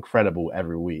 like, incredible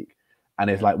every week. And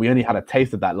it's like we only had a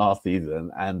taste of that last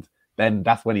season, and then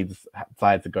that's when he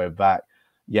decided to go back.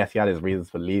 Yes, he had his reasons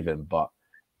for leaving, but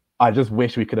I just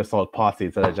wish we could have sold Partey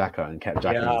instead of Xhaka and kept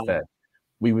Xhaka instead.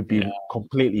 We would be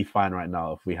completely fine right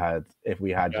now if we had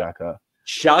Xhaka.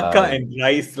 Xhaka and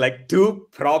Rice, like two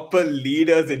proper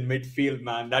leaders in midfield,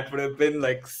 man. That would have been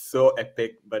like so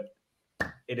epic, but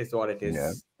it is what it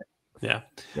is. Yeah.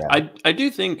 I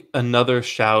do think another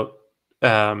shout for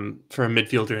a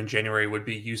midfielder in January would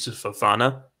be Youssouf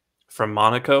Fofana from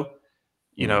Monaco.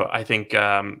 You know, I think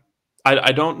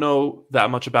I don't know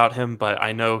that much about him, but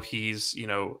I know he's, you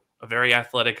know, a very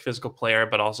athletic, physical player,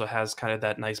 but also has kind of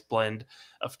that nice blend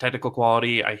of technical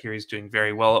quality. I hear he's doing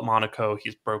very well at Monaco.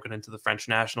 He's broken into the French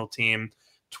national team,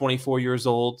 24 years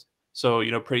old. So, you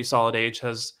know, pretty solid age,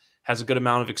 has a good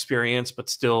amount of experience, but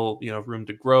still, you know, room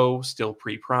to grow, still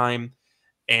pre-prime.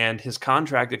 And his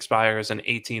contract expires in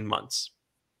 18 months,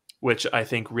 which I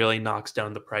think really knocks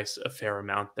down the price a fair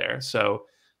amount there. So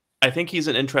I think he's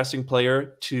an interesting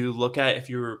player to look at if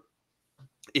you're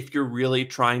really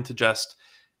trying to just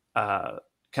kind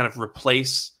of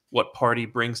replace what Partey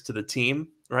brings to the team,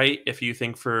 right? If you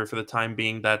think for the time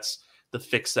being that's the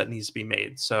fix that needs to be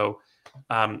made. So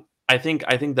I think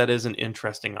that is an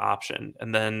interesting option.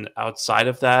 And then outside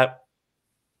of that,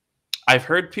 I've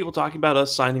heard people talking about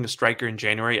us signing a striker in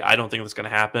January. I don't think that's going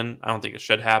to happen. I don't think it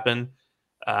should happen.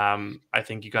 I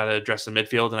think you got to address the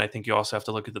midfield, and I think you also have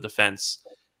to look at the defense.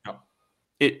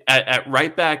 At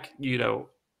right back, you know,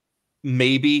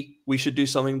 maybe we should do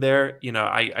something there. You know,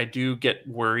 I do get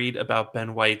worried about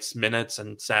Ben White's minutes,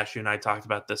 and Sashu and I talked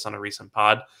about this on a recent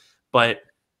pod, but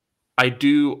I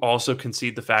do also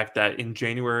concede the fact that in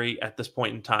January, at this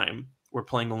point in time, we're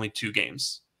playing only 2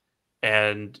 games.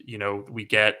 And, you know, we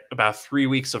get about 3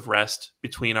 weeks of rest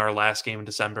between our last game in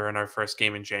December and our first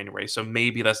game in January. So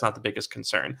maybe that's not the biggest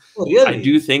concern. Oh, really? I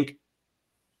do think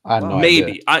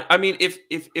maybe. I mean,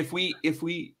 if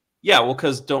we well,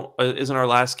 because isn't our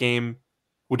last game?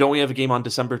 Well, don't we have a game on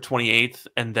December 28th,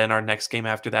 and then our next game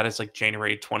after that is like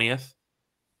January 20th?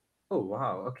 Oh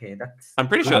wow, okay, I'm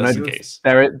pretty sure that's the case.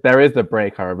 There is the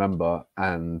break, I remember,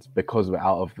 and because we're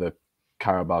out of the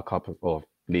Carabao Cup or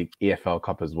League EFL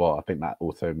Cup as well, I think that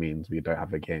also means we don't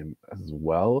have a game as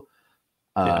well.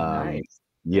 Nice.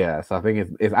 Yeah, so I think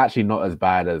it's actually not as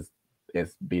bad as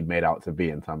it's been made out to be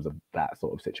in terms of that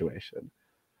sort of situation.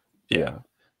 Yeah.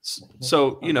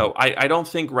 So, you know, I don't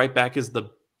think right back is the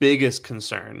biggest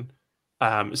concern.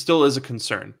 It still is a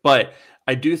concern, but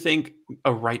I do think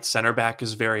a right center back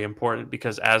is very important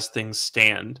because as things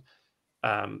stand,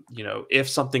 you know, if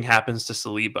something happens to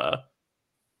Saliba,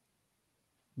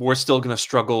 we're still going to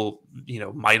struggle, you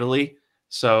know, mightily.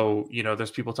 So, you know,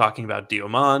 there's people talking about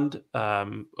Diomande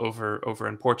over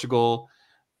in Portugal,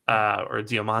 or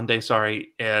Diomande,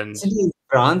 sorry. And isn't he in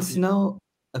France now,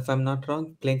 if I'm not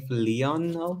wrong, playing for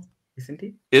Lyon now, isn't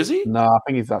he? Is he? No, I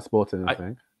think he's at Sporting, I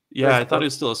think. Yeah, I thought he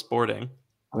was still a Sporting.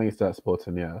 I think he's still at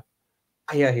Sporting, yeah.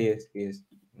 Yeah, he is.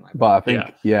 But I think,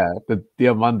 the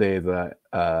Diomande is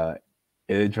an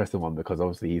interesting one because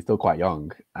obviously he's still quite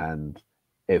young and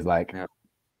it's like,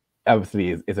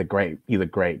 obviously he's a great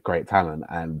talent,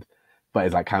 but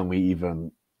it's like, can we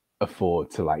even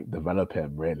afford to like develop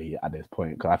him really at this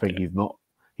point, because I think he's not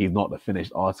the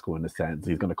finished article in the sense.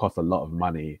 He's going to cost a lot of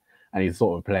money, and he's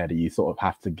sort of a player that you sort of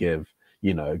have to give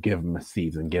him a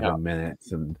season, give him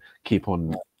minutes, and keep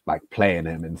on like playing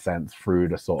him in sense through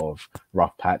the sort of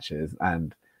rough patches.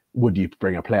 And would you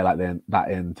bring a player like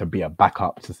that in to be a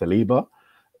backup to Saliba?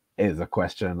 Is a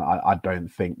question. I don't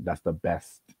think that's the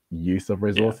best use of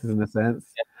resources in a sense,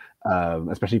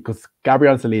 especially because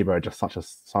Gabriel and Saliba are just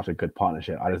such a good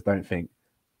partnership. I just don't think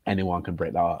anyone can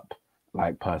break that up.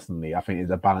 Like personally, I think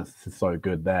the balance is so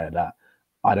good there that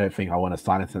I don't think I want to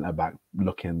sign a centre back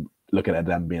looking at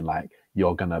them being like,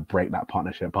 you're gonna break that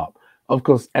partnership up. Of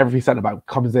course, every centre back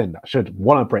comes in that should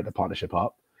want to break the partnership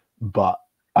up, but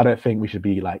I don't think we should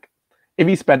be like, if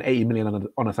you spend 80 million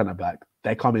on a centre back,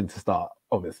 they come in to start,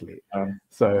 obviously.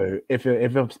 So if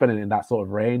you're spending in that sort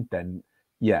of range, then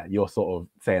yeah, you're sort of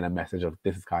saying a message of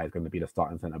this guy is going to be the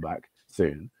starting centre back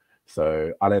soon.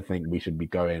 So I don't think we should be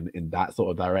going in that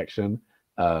sort of direction.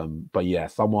 But yeah,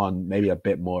 someone maybe a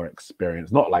bit more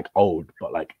experienced, not like old,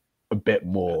 but like a bit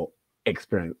more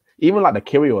experienced. Even like the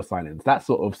Kyrgios signings, that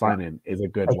sort of signing is a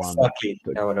good one.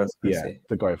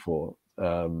 To go for.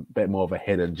 Bit more of a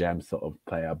hidden gem sort of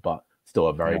player, but still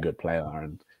a very good player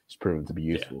and it's proven to be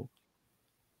useful.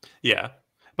 Yeah.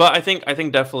 But I think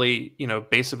definitely,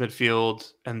 base of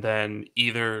midfield and then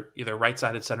either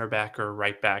right-sided center back or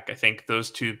right back. I think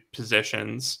those two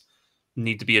positions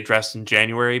need to be addressed in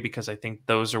January, because I think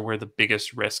those are where the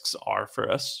biggest risks are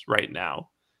for us right now.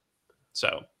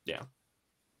 So, yeah.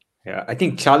 Yeah, I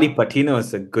think Charlie Patino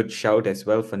is a good shout as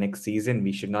well for next season.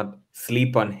 We should not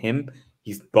sleep on him.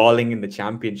 He's balling in the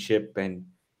championship, and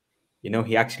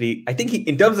he actually, I think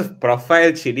in terms of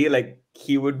profile, Chidi, like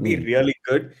he would be really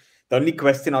good. The only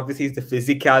question, obviously, is the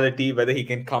physicality, whether he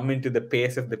can come into the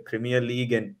pace of the Premier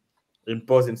League and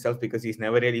impose himself, because he's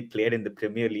never really played in the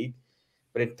Premier League.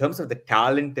 But in terms of the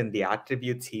talent and the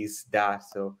attributes, he's there.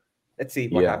 So let's see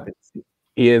what happens.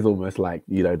 He is almost like,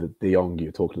 the De Jong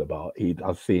you're talking about. He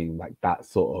does seem like that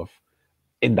sort of,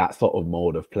 in that sort of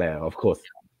mold of player. Of course,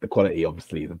 the quality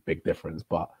obviously is a big difference,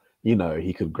 but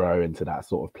he could grow into that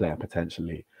sort of player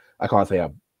potentially. I can't say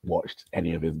I've watched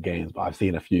any of his games, but I've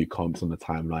seen a few comps on the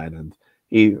timeline, and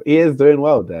he is doing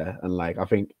well there. And like, I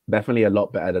think definitely a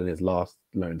lot better than his last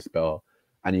loan spell.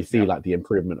 And you see like the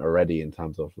improvement already in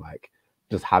terms of like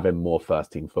just having more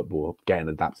first team football, getting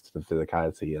adapted to the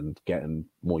physicality and getting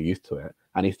more used to it.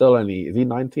 And he's still is he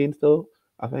 19 still,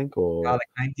 I think? Or like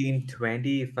 19,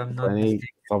 20, if I'm not mistaken.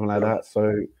 Something like that.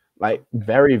 So like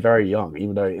very, very young,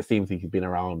 even though it seems he's been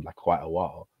around like quite a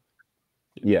while.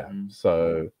 Yeah.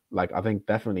 So like, I think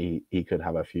definitely he could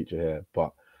have a future here.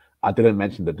 But I didn't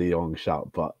mention the De Jong shout,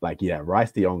 but like, yeah,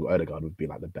 Rice, De Jong, Odegaard would be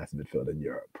like the best midfielder in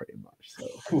Europe pretty much. So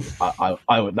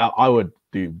I would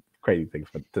do crazy things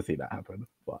to see that happen.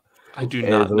 But I do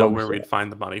not know where we'd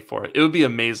find the money for it. It would be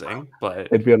amazing, but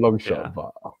it'd be a long shot.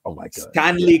 But oh my god,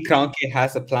 Stanley Kroenke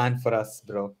has a plan for us,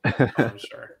 bro. I'm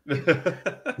sure.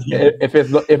 If it's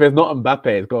not Mbappe,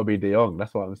 it's got to be De Jong.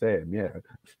 That's what I'm saying. Yeah.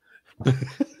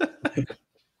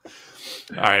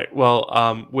 All right.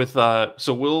 Well,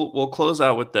 so we'll close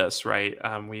out with this, right?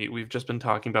 We've just been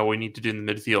talking about what we need to do in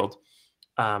the midfield,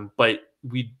 but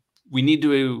we need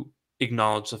to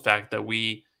acknowledge the fact that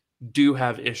we do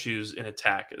have issues in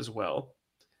attack as well.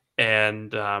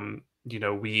 And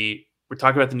we're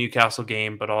talking about the Newcastle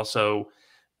game, but also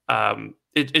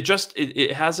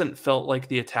it hasn't felt like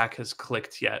the attack has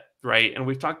clicked yet, right? And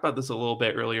we've talked about this a little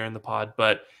bit earlier in the pod,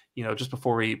 but just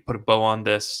before we put a bow on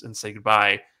this and say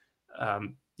goodbye,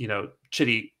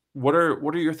 Chitty, what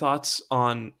are your thoughts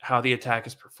on how the attack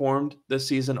has performed this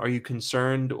season? Are you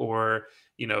concerned, or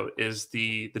is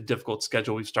the difficult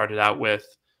schedule we've started out with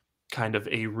kind of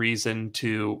a reason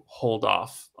to hold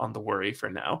off on the worry for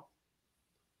now?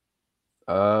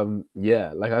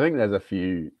 Yeah, like I think there's a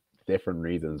few different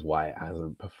reasons why it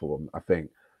hasn't performed. I think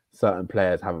certain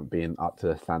players haven't been up to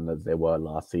the standards they were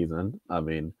last season. I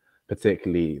mean,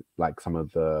 particularly like some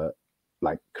of the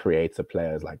like creator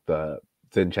players, like the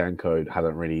Zinchenko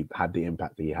hasn't really had the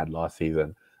impact that he had last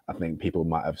season. I think people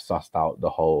might have sussed out the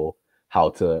whole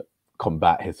how to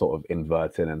combat his sort of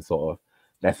inverting and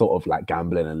they're sort of like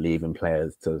gambling and leaving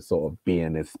players to sort of be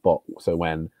in his spot. So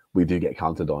when we do get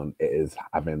counted on, it is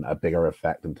having a bigger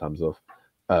effect in terms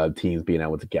of teams being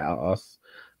able to get at us.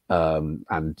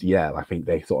 And yeah, I think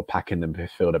they sort of pack in the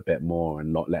midfield a bit more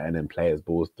and not letting him play his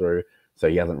balls through. So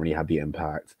he hasn't really had the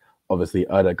impact. Obviously,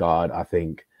 Odegaard, I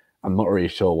think, I'm not really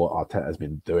sure what Arteta's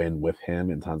been doing with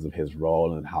him in terms of his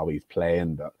role and how he's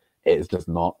playing, but it's just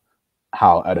not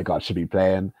how Odegaard should be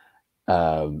playing.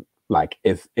 Like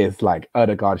it's like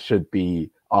Odegaard should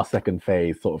be our second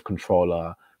phase sort of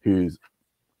controller who's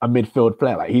a midfield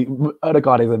player. Like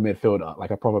Odegaard is a midfielder,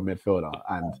 like a proper midfielder,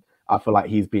 and I feel like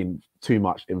he's been too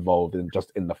much involved in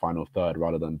just in the final third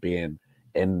rather than being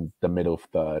in the middle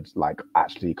third, like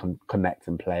actually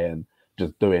connecting, playing,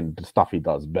 just doing the stuff he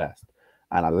does best.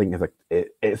 And I think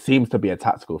it seems to be a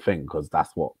tactical thing because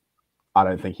that's what I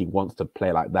don't think he wants to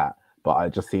play like that, but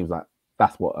it just seems like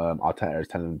that's what Arteta is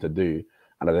telling him to do,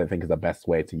 and I don't think is the best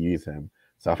way to use him.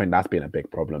 So I think that's been a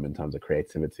big problem in terms of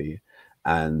creativity.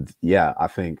 And yeah, I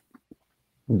think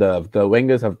the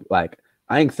wingers have like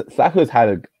I think Saka's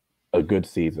had a good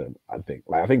season. I think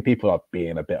people are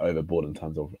being a bit overboard in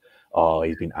terms of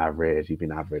he's been average.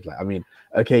 Like I mean,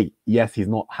 okay, yes, he's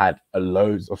not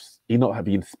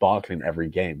been sparkling every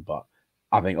game, but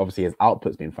I think obviously his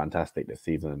output's been fantastic this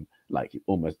season. Like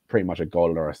almost pretty much a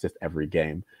goal or assist every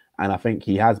game, and I think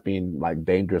he has been like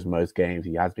dangerous most games.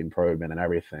 He has been probing and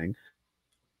everything.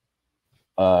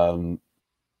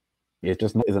 It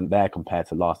just isn't there compared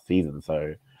to last season,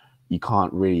 so you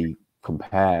can't really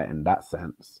compare in that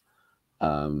sense.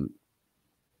 Have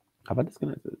I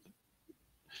disconnected?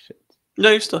 Shit.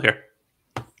 No, you're still here.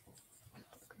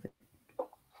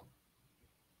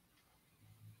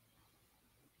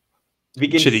 We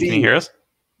can Chitty, see. can you hear us?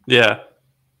 Yeah.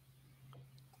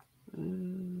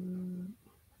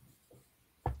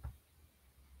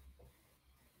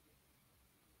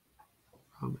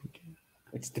 Oh my God.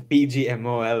 It's the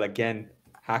PGMOL again,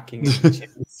 hacking into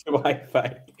Chitty's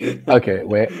Wi-Fi. Okay,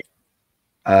 wait.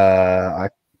 I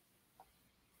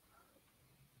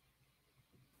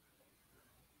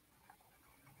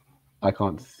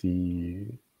can't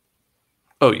see.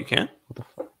 Oh, you can? What the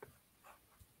fuck?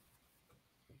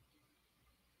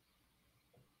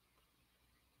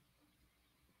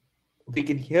 We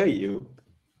can hear you.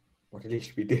 What at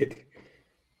least we did.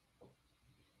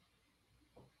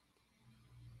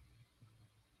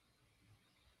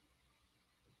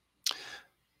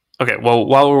 Okay, well,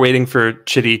 while we're waiting for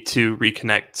Chitty to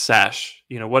reconnect, Sash,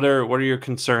 what are your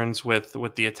concerns with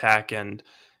the attack, and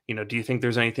do you think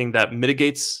there's anything that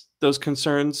mitigates those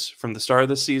concerns from the start of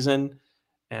the season?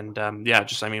 And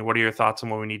what are your thoughts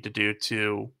on what we need to do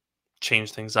to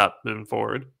change things up moving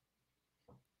forward?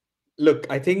 Look,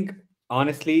 I think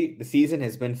honestly, the season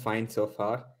has been fine so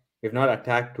far. We've not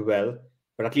attacked well,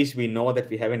 but at least we know that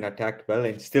we haven't attacked well,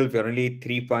 and still we're only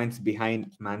 3 points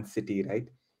behind Man City, right?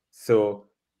 So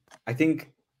I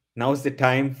think now's the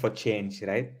time for change,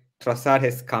 right? Trossard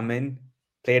has come in,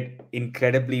 played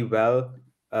incredibly well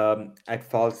at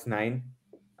false nine.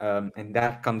 And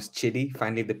that comes Chitty.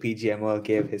 Finally, the PGML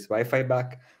gave his Wi-Fi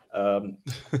back.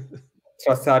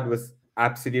 Trossard was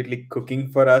absolutely cooking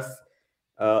for us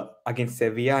against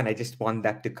Sevilla, and I just want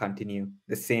that to continue,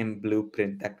 the same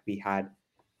blueprint that we had,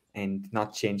 and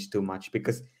not change too much,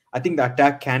 because I think the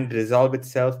attack can resolve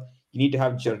itself. You need to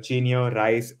have Jorginho,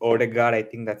 Rice, Odegaard. I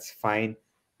think that's fine.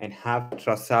 And have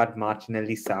Trossard,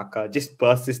 Martinelli, Saka. Just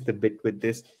persist a bit with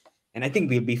this. And I think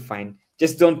we'll be fine.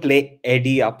 Just don't play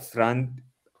Eddie up front,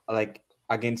 like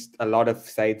against a lot of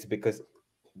sides, because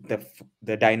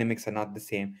the dynamics are not the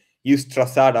same. Use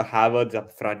Trossard or Havertz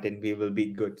up front and we will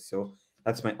be good. So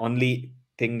that's my only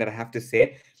thing that I have to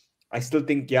say. I still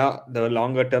think, the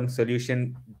longer term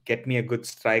solution, get me a good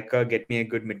striker, get me a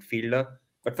good midfielder.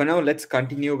 But for now, let's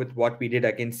continue with what we did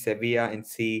against Sevilla and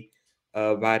see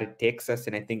where it takes us.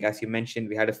 And I think, as you mentioned,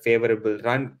 we had a favorable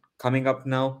run coming up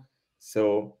now.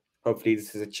 So hopefully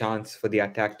this is a chance for the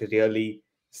attack to really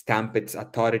stamp its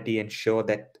authority and show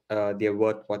that they're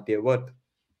worth what they're worth.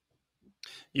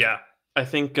 Yeah, I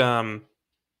think I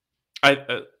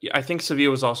think Sevilla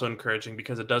was also encouraging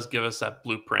because it does give us that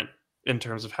blueprint in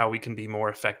terms of how we can be more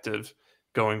effective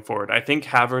going forward. I think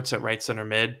Havertz at right center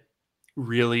mid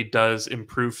really does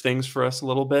improve things for us a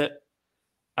little bit.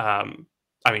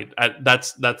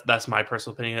 That's my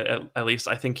personal opinion. At least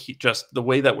I think just the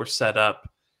way that we're set up,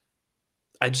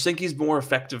 I just think he's more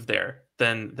effective there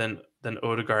than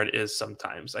Odegaard is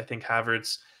sometimes. I think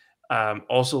Havertz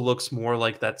also looks more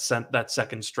like that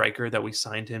second striker that we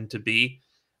signed him to be.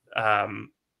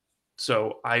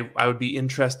 So I would be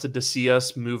interested to see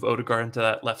us move Odegaard into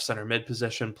that left center mid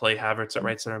position, play Havertz at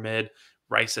right center mid,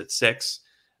 Rice at 6.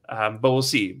 But we'll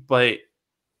see. But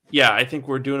yeah, I think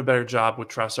we're doing a better job with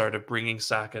Trossard of bringing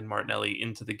Saka and Martinelli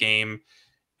into the game.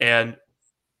 And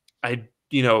I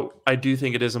do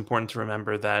think it is important to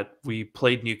remember that we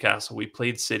played Newcastle, we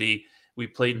played City, we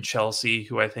played Chelsea,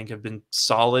 who I think have been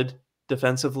solid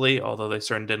defensively, although they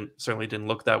certainly didn't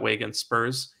look that way against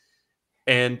Spurs.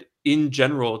 And in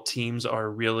general, teams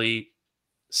are really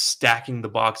stacking the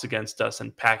box against us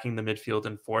and packing the midfield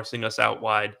and forcing us out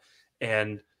wide,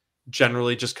 and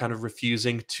generally just kind of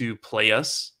refusing to play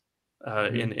us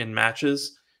in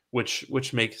matches.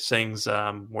 which makes things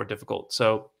more difficult.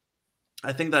 So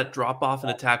I think that drop off in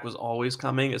attack was always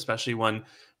coming, especially when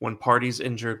Partey's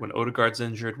injured, when Odegaard's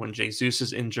injured, when Jesus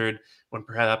is injured, when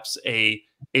perhaps a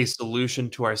solution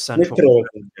to our central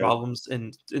problems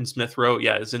in Smith Rowe,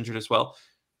 is injured as well.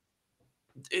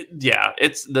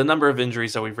 It's the number of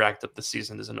injuries that we've racked up this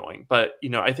season is annoying, but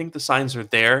I think the signs are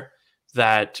there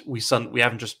that we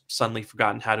haven't just suddenly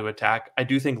forgotten how to attack. I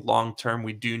do think long term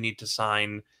we do need to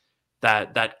sign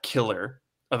that killer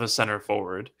of a center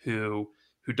forward who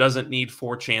doesn't need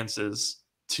 4 chances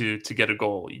to get a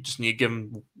goal. You just need to give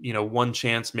him, one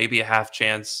chance, maybe a half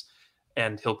chance,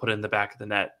 and he'll put it in the back of the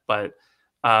net. But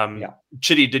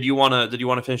Chitty, did you want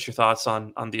to finish your thoughts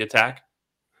on the attack?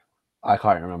 I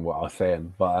can't remember what I was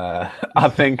saying, but I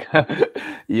think,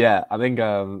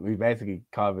 we basically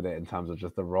covered it in terms of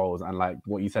just the roles and like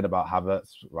what you said about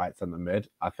Havertz, right centre mid.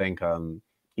 I think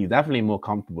he's definitely more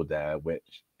comfortable there,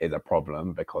 which is a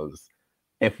problem because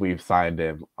if we've signed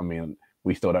him, I mean,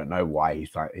 we still don't know why he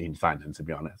signed him, to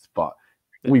be honest, but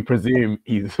we presume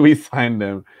we signed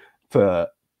him to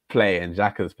play in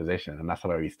Xhaka's position, and that's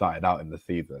where he started out in the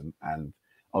season. And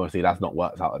obviously, that's not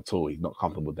worked out at all. He's not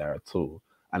comfortable there at all.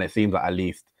 And it seems that at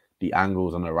least the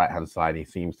angles on the right-hand side, he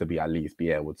seems to be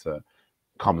able to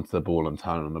come to the ball and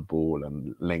turn on the ball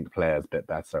and link players a bit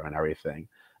better and everything.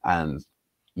 And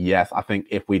yes, I think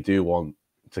if we do want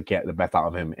to get the best out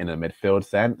of him in a midfield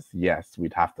sense, yes,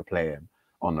 we'd have to play him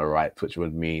on the right, which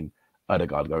would mean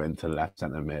Odegaard going to left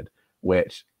centre mid,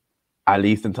 which at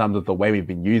least in terms of the way we've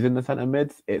been using the centre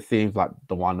mids, it seems like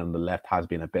the one on the left has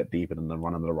been a bit deeper than the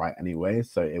one on the right anyway.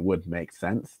 So it would make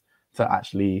sense to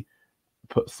actually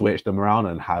switch them around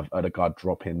and have Odegaard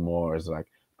drop in more as like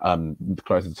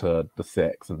closer to the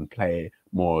 6 and play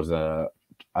more as a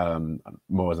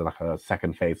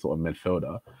second phase sort of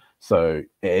midfielder. So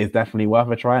it is definitely worth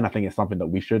a try, and I think it's something that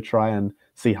we should try and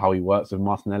see how he works with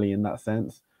Martinelli in that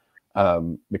sense.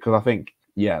 Because I think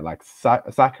like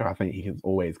Saka, I think he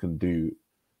can do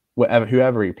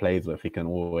whoever he plays with, he can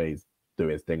always do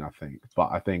his thing, I think.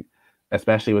 But I think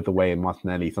especially with the way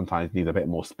Martinelli sometimes needs a bit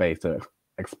more space to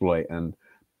exploit and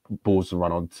balls to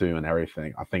run onto and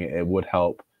everything, I think it would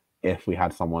help if we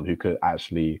had someone who could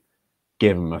actually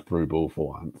give him a through ball for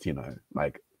once,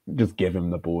 like just give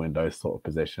him the ball in those sort of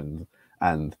positions.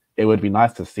 And it would be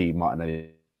nice to see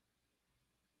Martinelli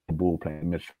ball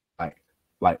playing mid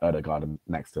like Odegaard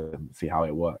next to him, see how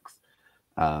it works.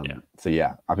 So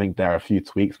yeah, I think there are a few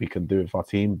tweaks we can do with our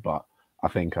team, but I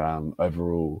think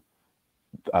overall,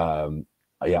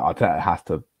 Arteta has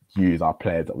to use our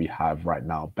players that we have right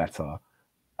now better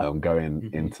going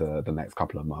into the next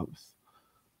couple of months.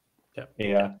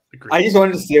 Yeah. I just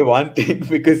wanted to say one thing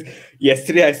because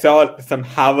yesterday I saw some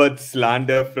Harvard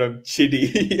slander from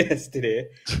Chidi yesterday.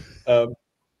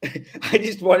 I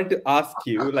just wanted to ask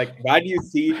you, like, where do you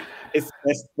see his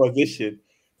best position?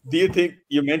 Do you think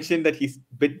you mentioned that he's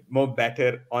a bit more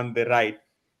better on the right,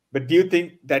 but do you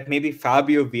think that maybe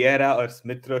Fabio Vieira or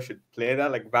Smith Rowe should play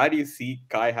that? Like, where do you see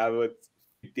Kai Havertz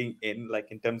fitting in,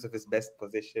 like, in terms of his best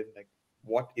position? Like,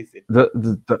 what is it?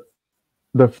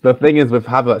 The thing is with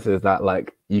Havertz is that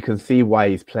like you can see why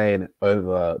he's playing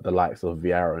over the likes of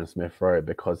Vieira and Smith Rowe,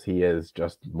 because he is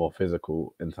just more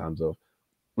physical in terms of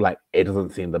like it doesn't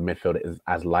seem the midfield is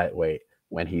as lightweight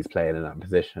when he's playing in that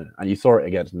position. And you saw it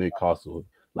against Newcastle,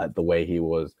 like the way he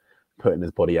was putting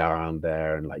his body around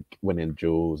there and like winning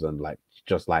duels and like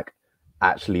just like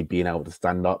actually being able to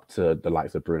stand up to the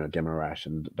likes of Bruno Guimaraes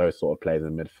and those sort of players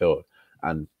in midfield.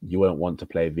 And you wouldn't want to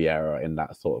play Vieira in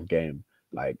that sort of game.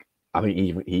 Like I think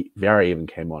Vieira even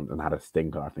came on and had a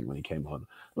stinker, I think, when he came on.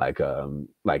 Like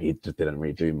he just didn't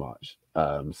really do much.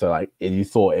 So like you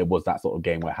saw it was that sort of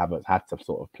game where Havertz had to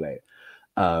sort of play.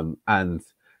 And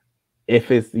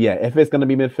if it's going to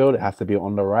be midfield, it has to be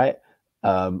on the right.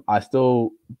 I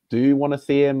still do want to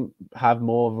see him have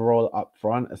more of a role up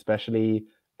front, especially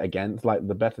against like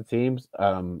the better teams.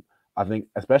 I think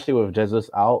especially with Jesus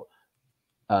out,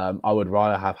 I would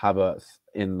rather have Havertz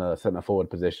in the centre forward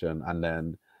position and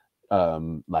then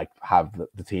like have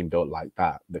the team built like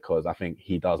that, because I think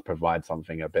he does provide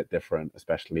something a bit different,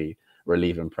 especially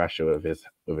relieving pressure with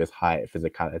his height,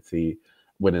 physicality,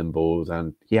 winning balls,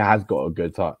 and he has got a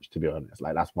good touch, to be honest.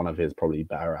 Like that's one of his probably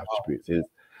better attributes. Is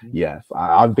yes,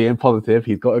 I'm being positive.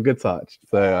 He's got a good touch.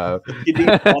 So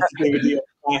positivity of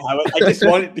Kai Havertz. I just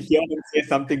wanted to hear him say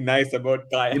something nice about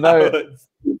Kai Havertz.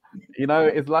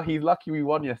 It's like he's lucky we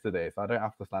won yesterday, so I don't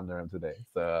have to slander him today.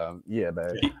 So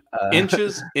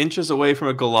inches away from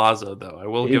a Golaza, though. I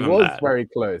will give him that. He was very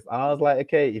close. I was like,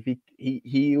 okay, if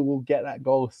he will get that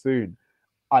goal soon.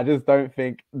 I just don't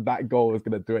think that goal is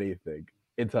going to do anything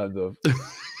in terms of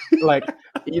like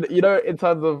you know, in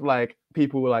terms of like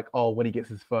people were like, oh, when he gets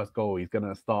his first goal, he's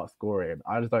gonna start scoring.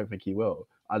 I just don't think he will.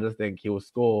 I just think he will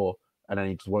score and then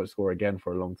he just won't score again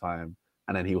for a long time,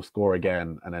 and then he'll score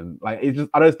again, and then like it's just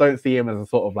I just don't see him as a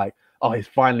sort of like, oh, he's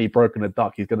finally broken a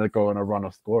duck. He's gonna go on a run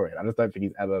of scoring. I just don't think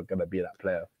he's ever gonna be that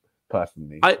player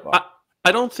personally.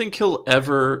 I don't think he'll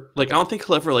ever like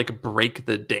break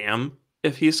the dam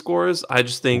if he scores. I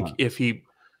just think if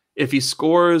he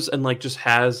scores and like just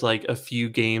has like a few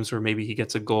games where maybe he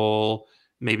gets a goal,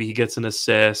 maybe he gets an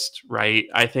assist, right?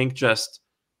 I think just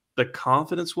the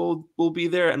confidence will be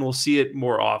there and we'll see it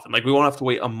more often. Like we won't have to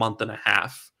wait a month and a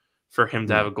half for him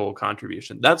to have a goal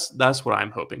contribution. That's what I'm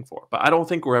hoping for. But I don't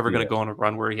think we're ever going to go on a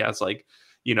run where he has like,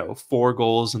 4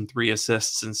 goals and 3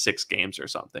 assists in 6 games or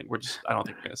something. I don't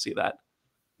think we're going to see that.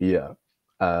 Yeah.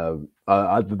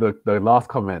 The last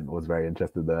comment was very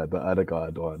interesting, the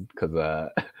Odegaard one, because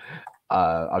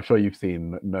I'm sure you've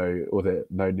seen no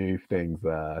new things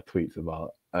tweets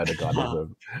about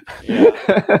Odegaardism.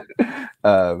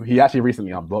 He actually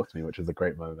recently unblocked me, which was a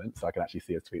great moment, so I can actually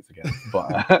see his tweets again.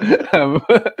 But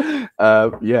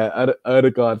yeah,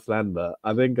 Odegaard slander.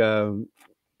 I think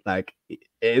like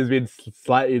it has been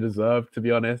slightly deserved, to be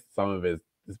honest. Some of his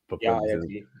performances.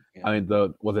 Yeah. I mean,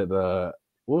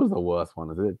 what was the worst one?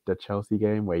 Is it the Chelsea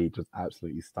game where he just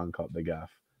absolutely stunk up the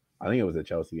gaff? I think it was a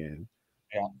Chelsea game.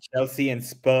 Yeah, Chelsea and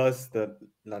Spurs, the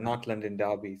not London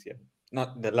derbies, yeah.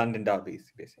 Not the London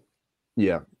derbies, basically.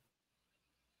 Yeah.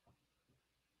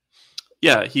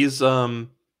 Yeah, he's I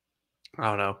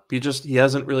don't know. He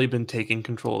hasn't really been taking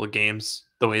control of games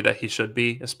the way that he should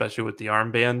be, especially with the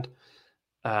armband.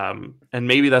 And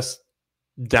maybe that's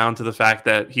down to the fact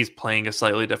that he's playing a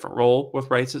slightly different role with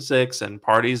Rice at 6 and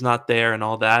Party's not there and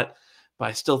all that. But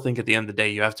I still think at the end of the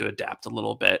day, you have to adapt a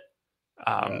little bit.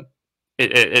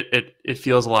 It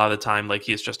feels a lot of the time like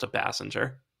he's just a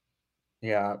passenger.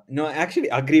 Yeah, no, I actually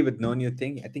agree with no new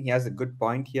thing. I think he has a good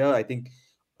point here. I think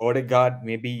Odegaard,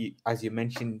 maybe, as you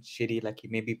mentioned, Shiri, like he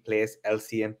maybe plays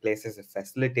LCM, plays as a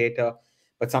facilitator.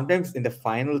 But sometimes in the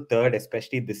final third,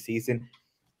 especially this season,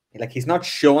 like he's not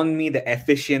shown me the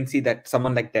efficiency that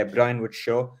someone like De Bruyne would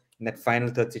show in that final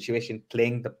third situation,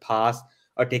 playing the pass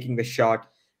or taking the shot.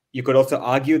 You could also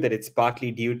argue that it's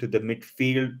partly due to the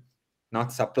midfield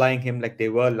not supplying him like they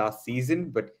were last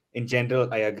season. But in general,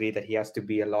 I agree that he has to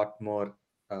be a lot more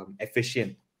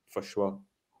efficient for sure.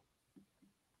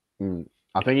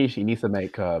 I think he needs to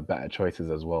make better choices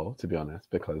as well, to be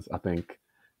honest, because I think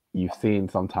you've seen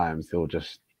sometimes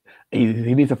he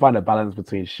needs to find a balance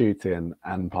between shooting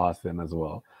and passing as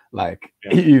well. Like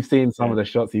you've seen some of the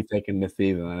shots he's taken this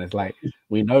season, and it's like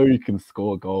we know you can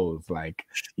score goals. Like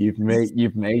you've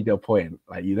made your point.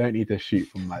 Like you don't need to shoot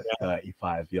from like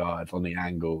 35 yards on the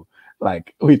angle.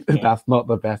 Like that's not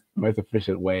the most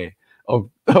efficient way of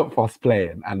us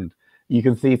playing. And you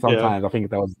can see sometimes. I think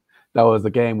there was a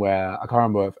game where I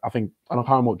can't remember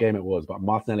what game it was, but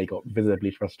Martinelli got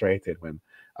visibly frustrated when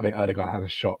I think Odegaard had a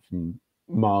shot from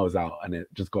miles out and it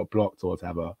just got blocked or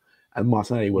whatever, and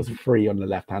Martinelli was free on the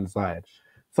left-hand side.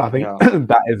 So I think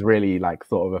that is really like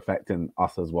sort of affecting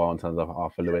us as well in terms of our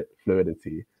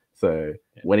fluidity. So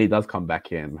when he does come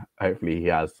back in, hopefully he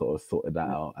has sort of sorted that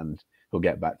out and he'll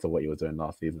get back to what he was doing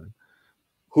last season.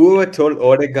 Whoever told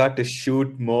Odegaard to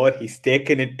shoot more, he's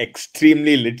taken it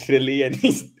extremely literally and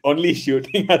he's only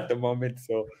shooting at the moment.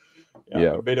 So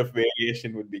a bit of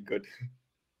variation would be good.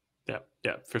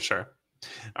 Yeah, for sure.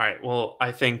 All right. Well,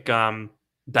 I think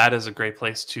that is a great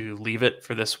place to leave it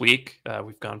for this week.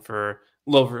 We've gone for a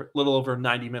little over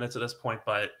 90 minutes at this point,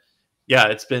 but yeah,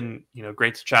 it's been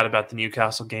great to chat about the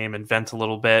Newcastle game and vent a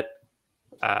little bit.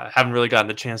 Haven't really gotten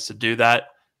a chance to do that,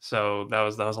 so that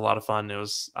was a lot of fun. It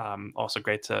was also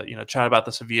great to chat about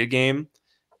the Sevilla game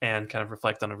and kind of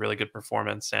reflect on a really good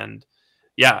performance. And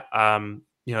yeah,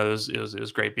 it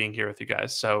was great being here with you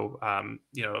guys. So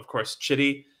of course,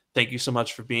 Chitty, thank you so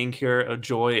much for being here. A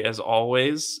joy as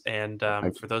always. And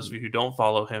for those of you who don't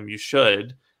follow him, you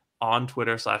should on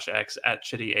Twitter /X at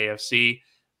ChittyAFC.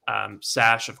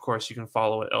 Sash, of course, you can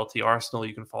follow at LT Arsenal.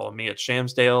 You can follow me at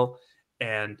Shamsdale.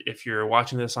 And if you're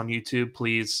watching this on YouTube,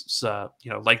 please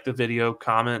like the video,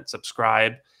 comment,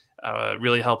 subscribe. It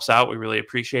really helps out. We really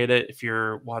appreciate it. If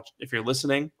you're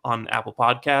listening on Apple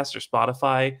Podcasts or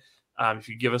Spotify, if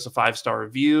you give us a 5-star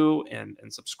review and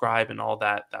subscribe and all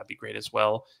that, that'd be great as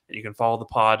well. And you can follow the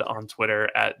pod on Twitter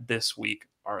at This Week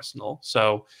Arsenal.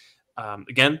 So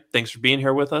again, thanks for being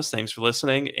here with us. Thanks for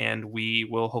listening. And we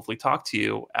will hopefully talk to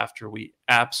you after we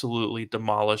absolutely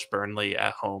demolish Burnley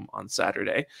at home on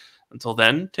Saturday. Until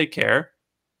then, take care,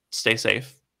 stay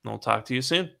safe, and we'll talk to you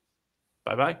soon.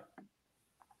 Bye-bye.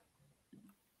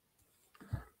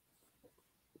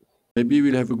 Maybe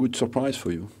we'll have a good surprise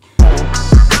for you.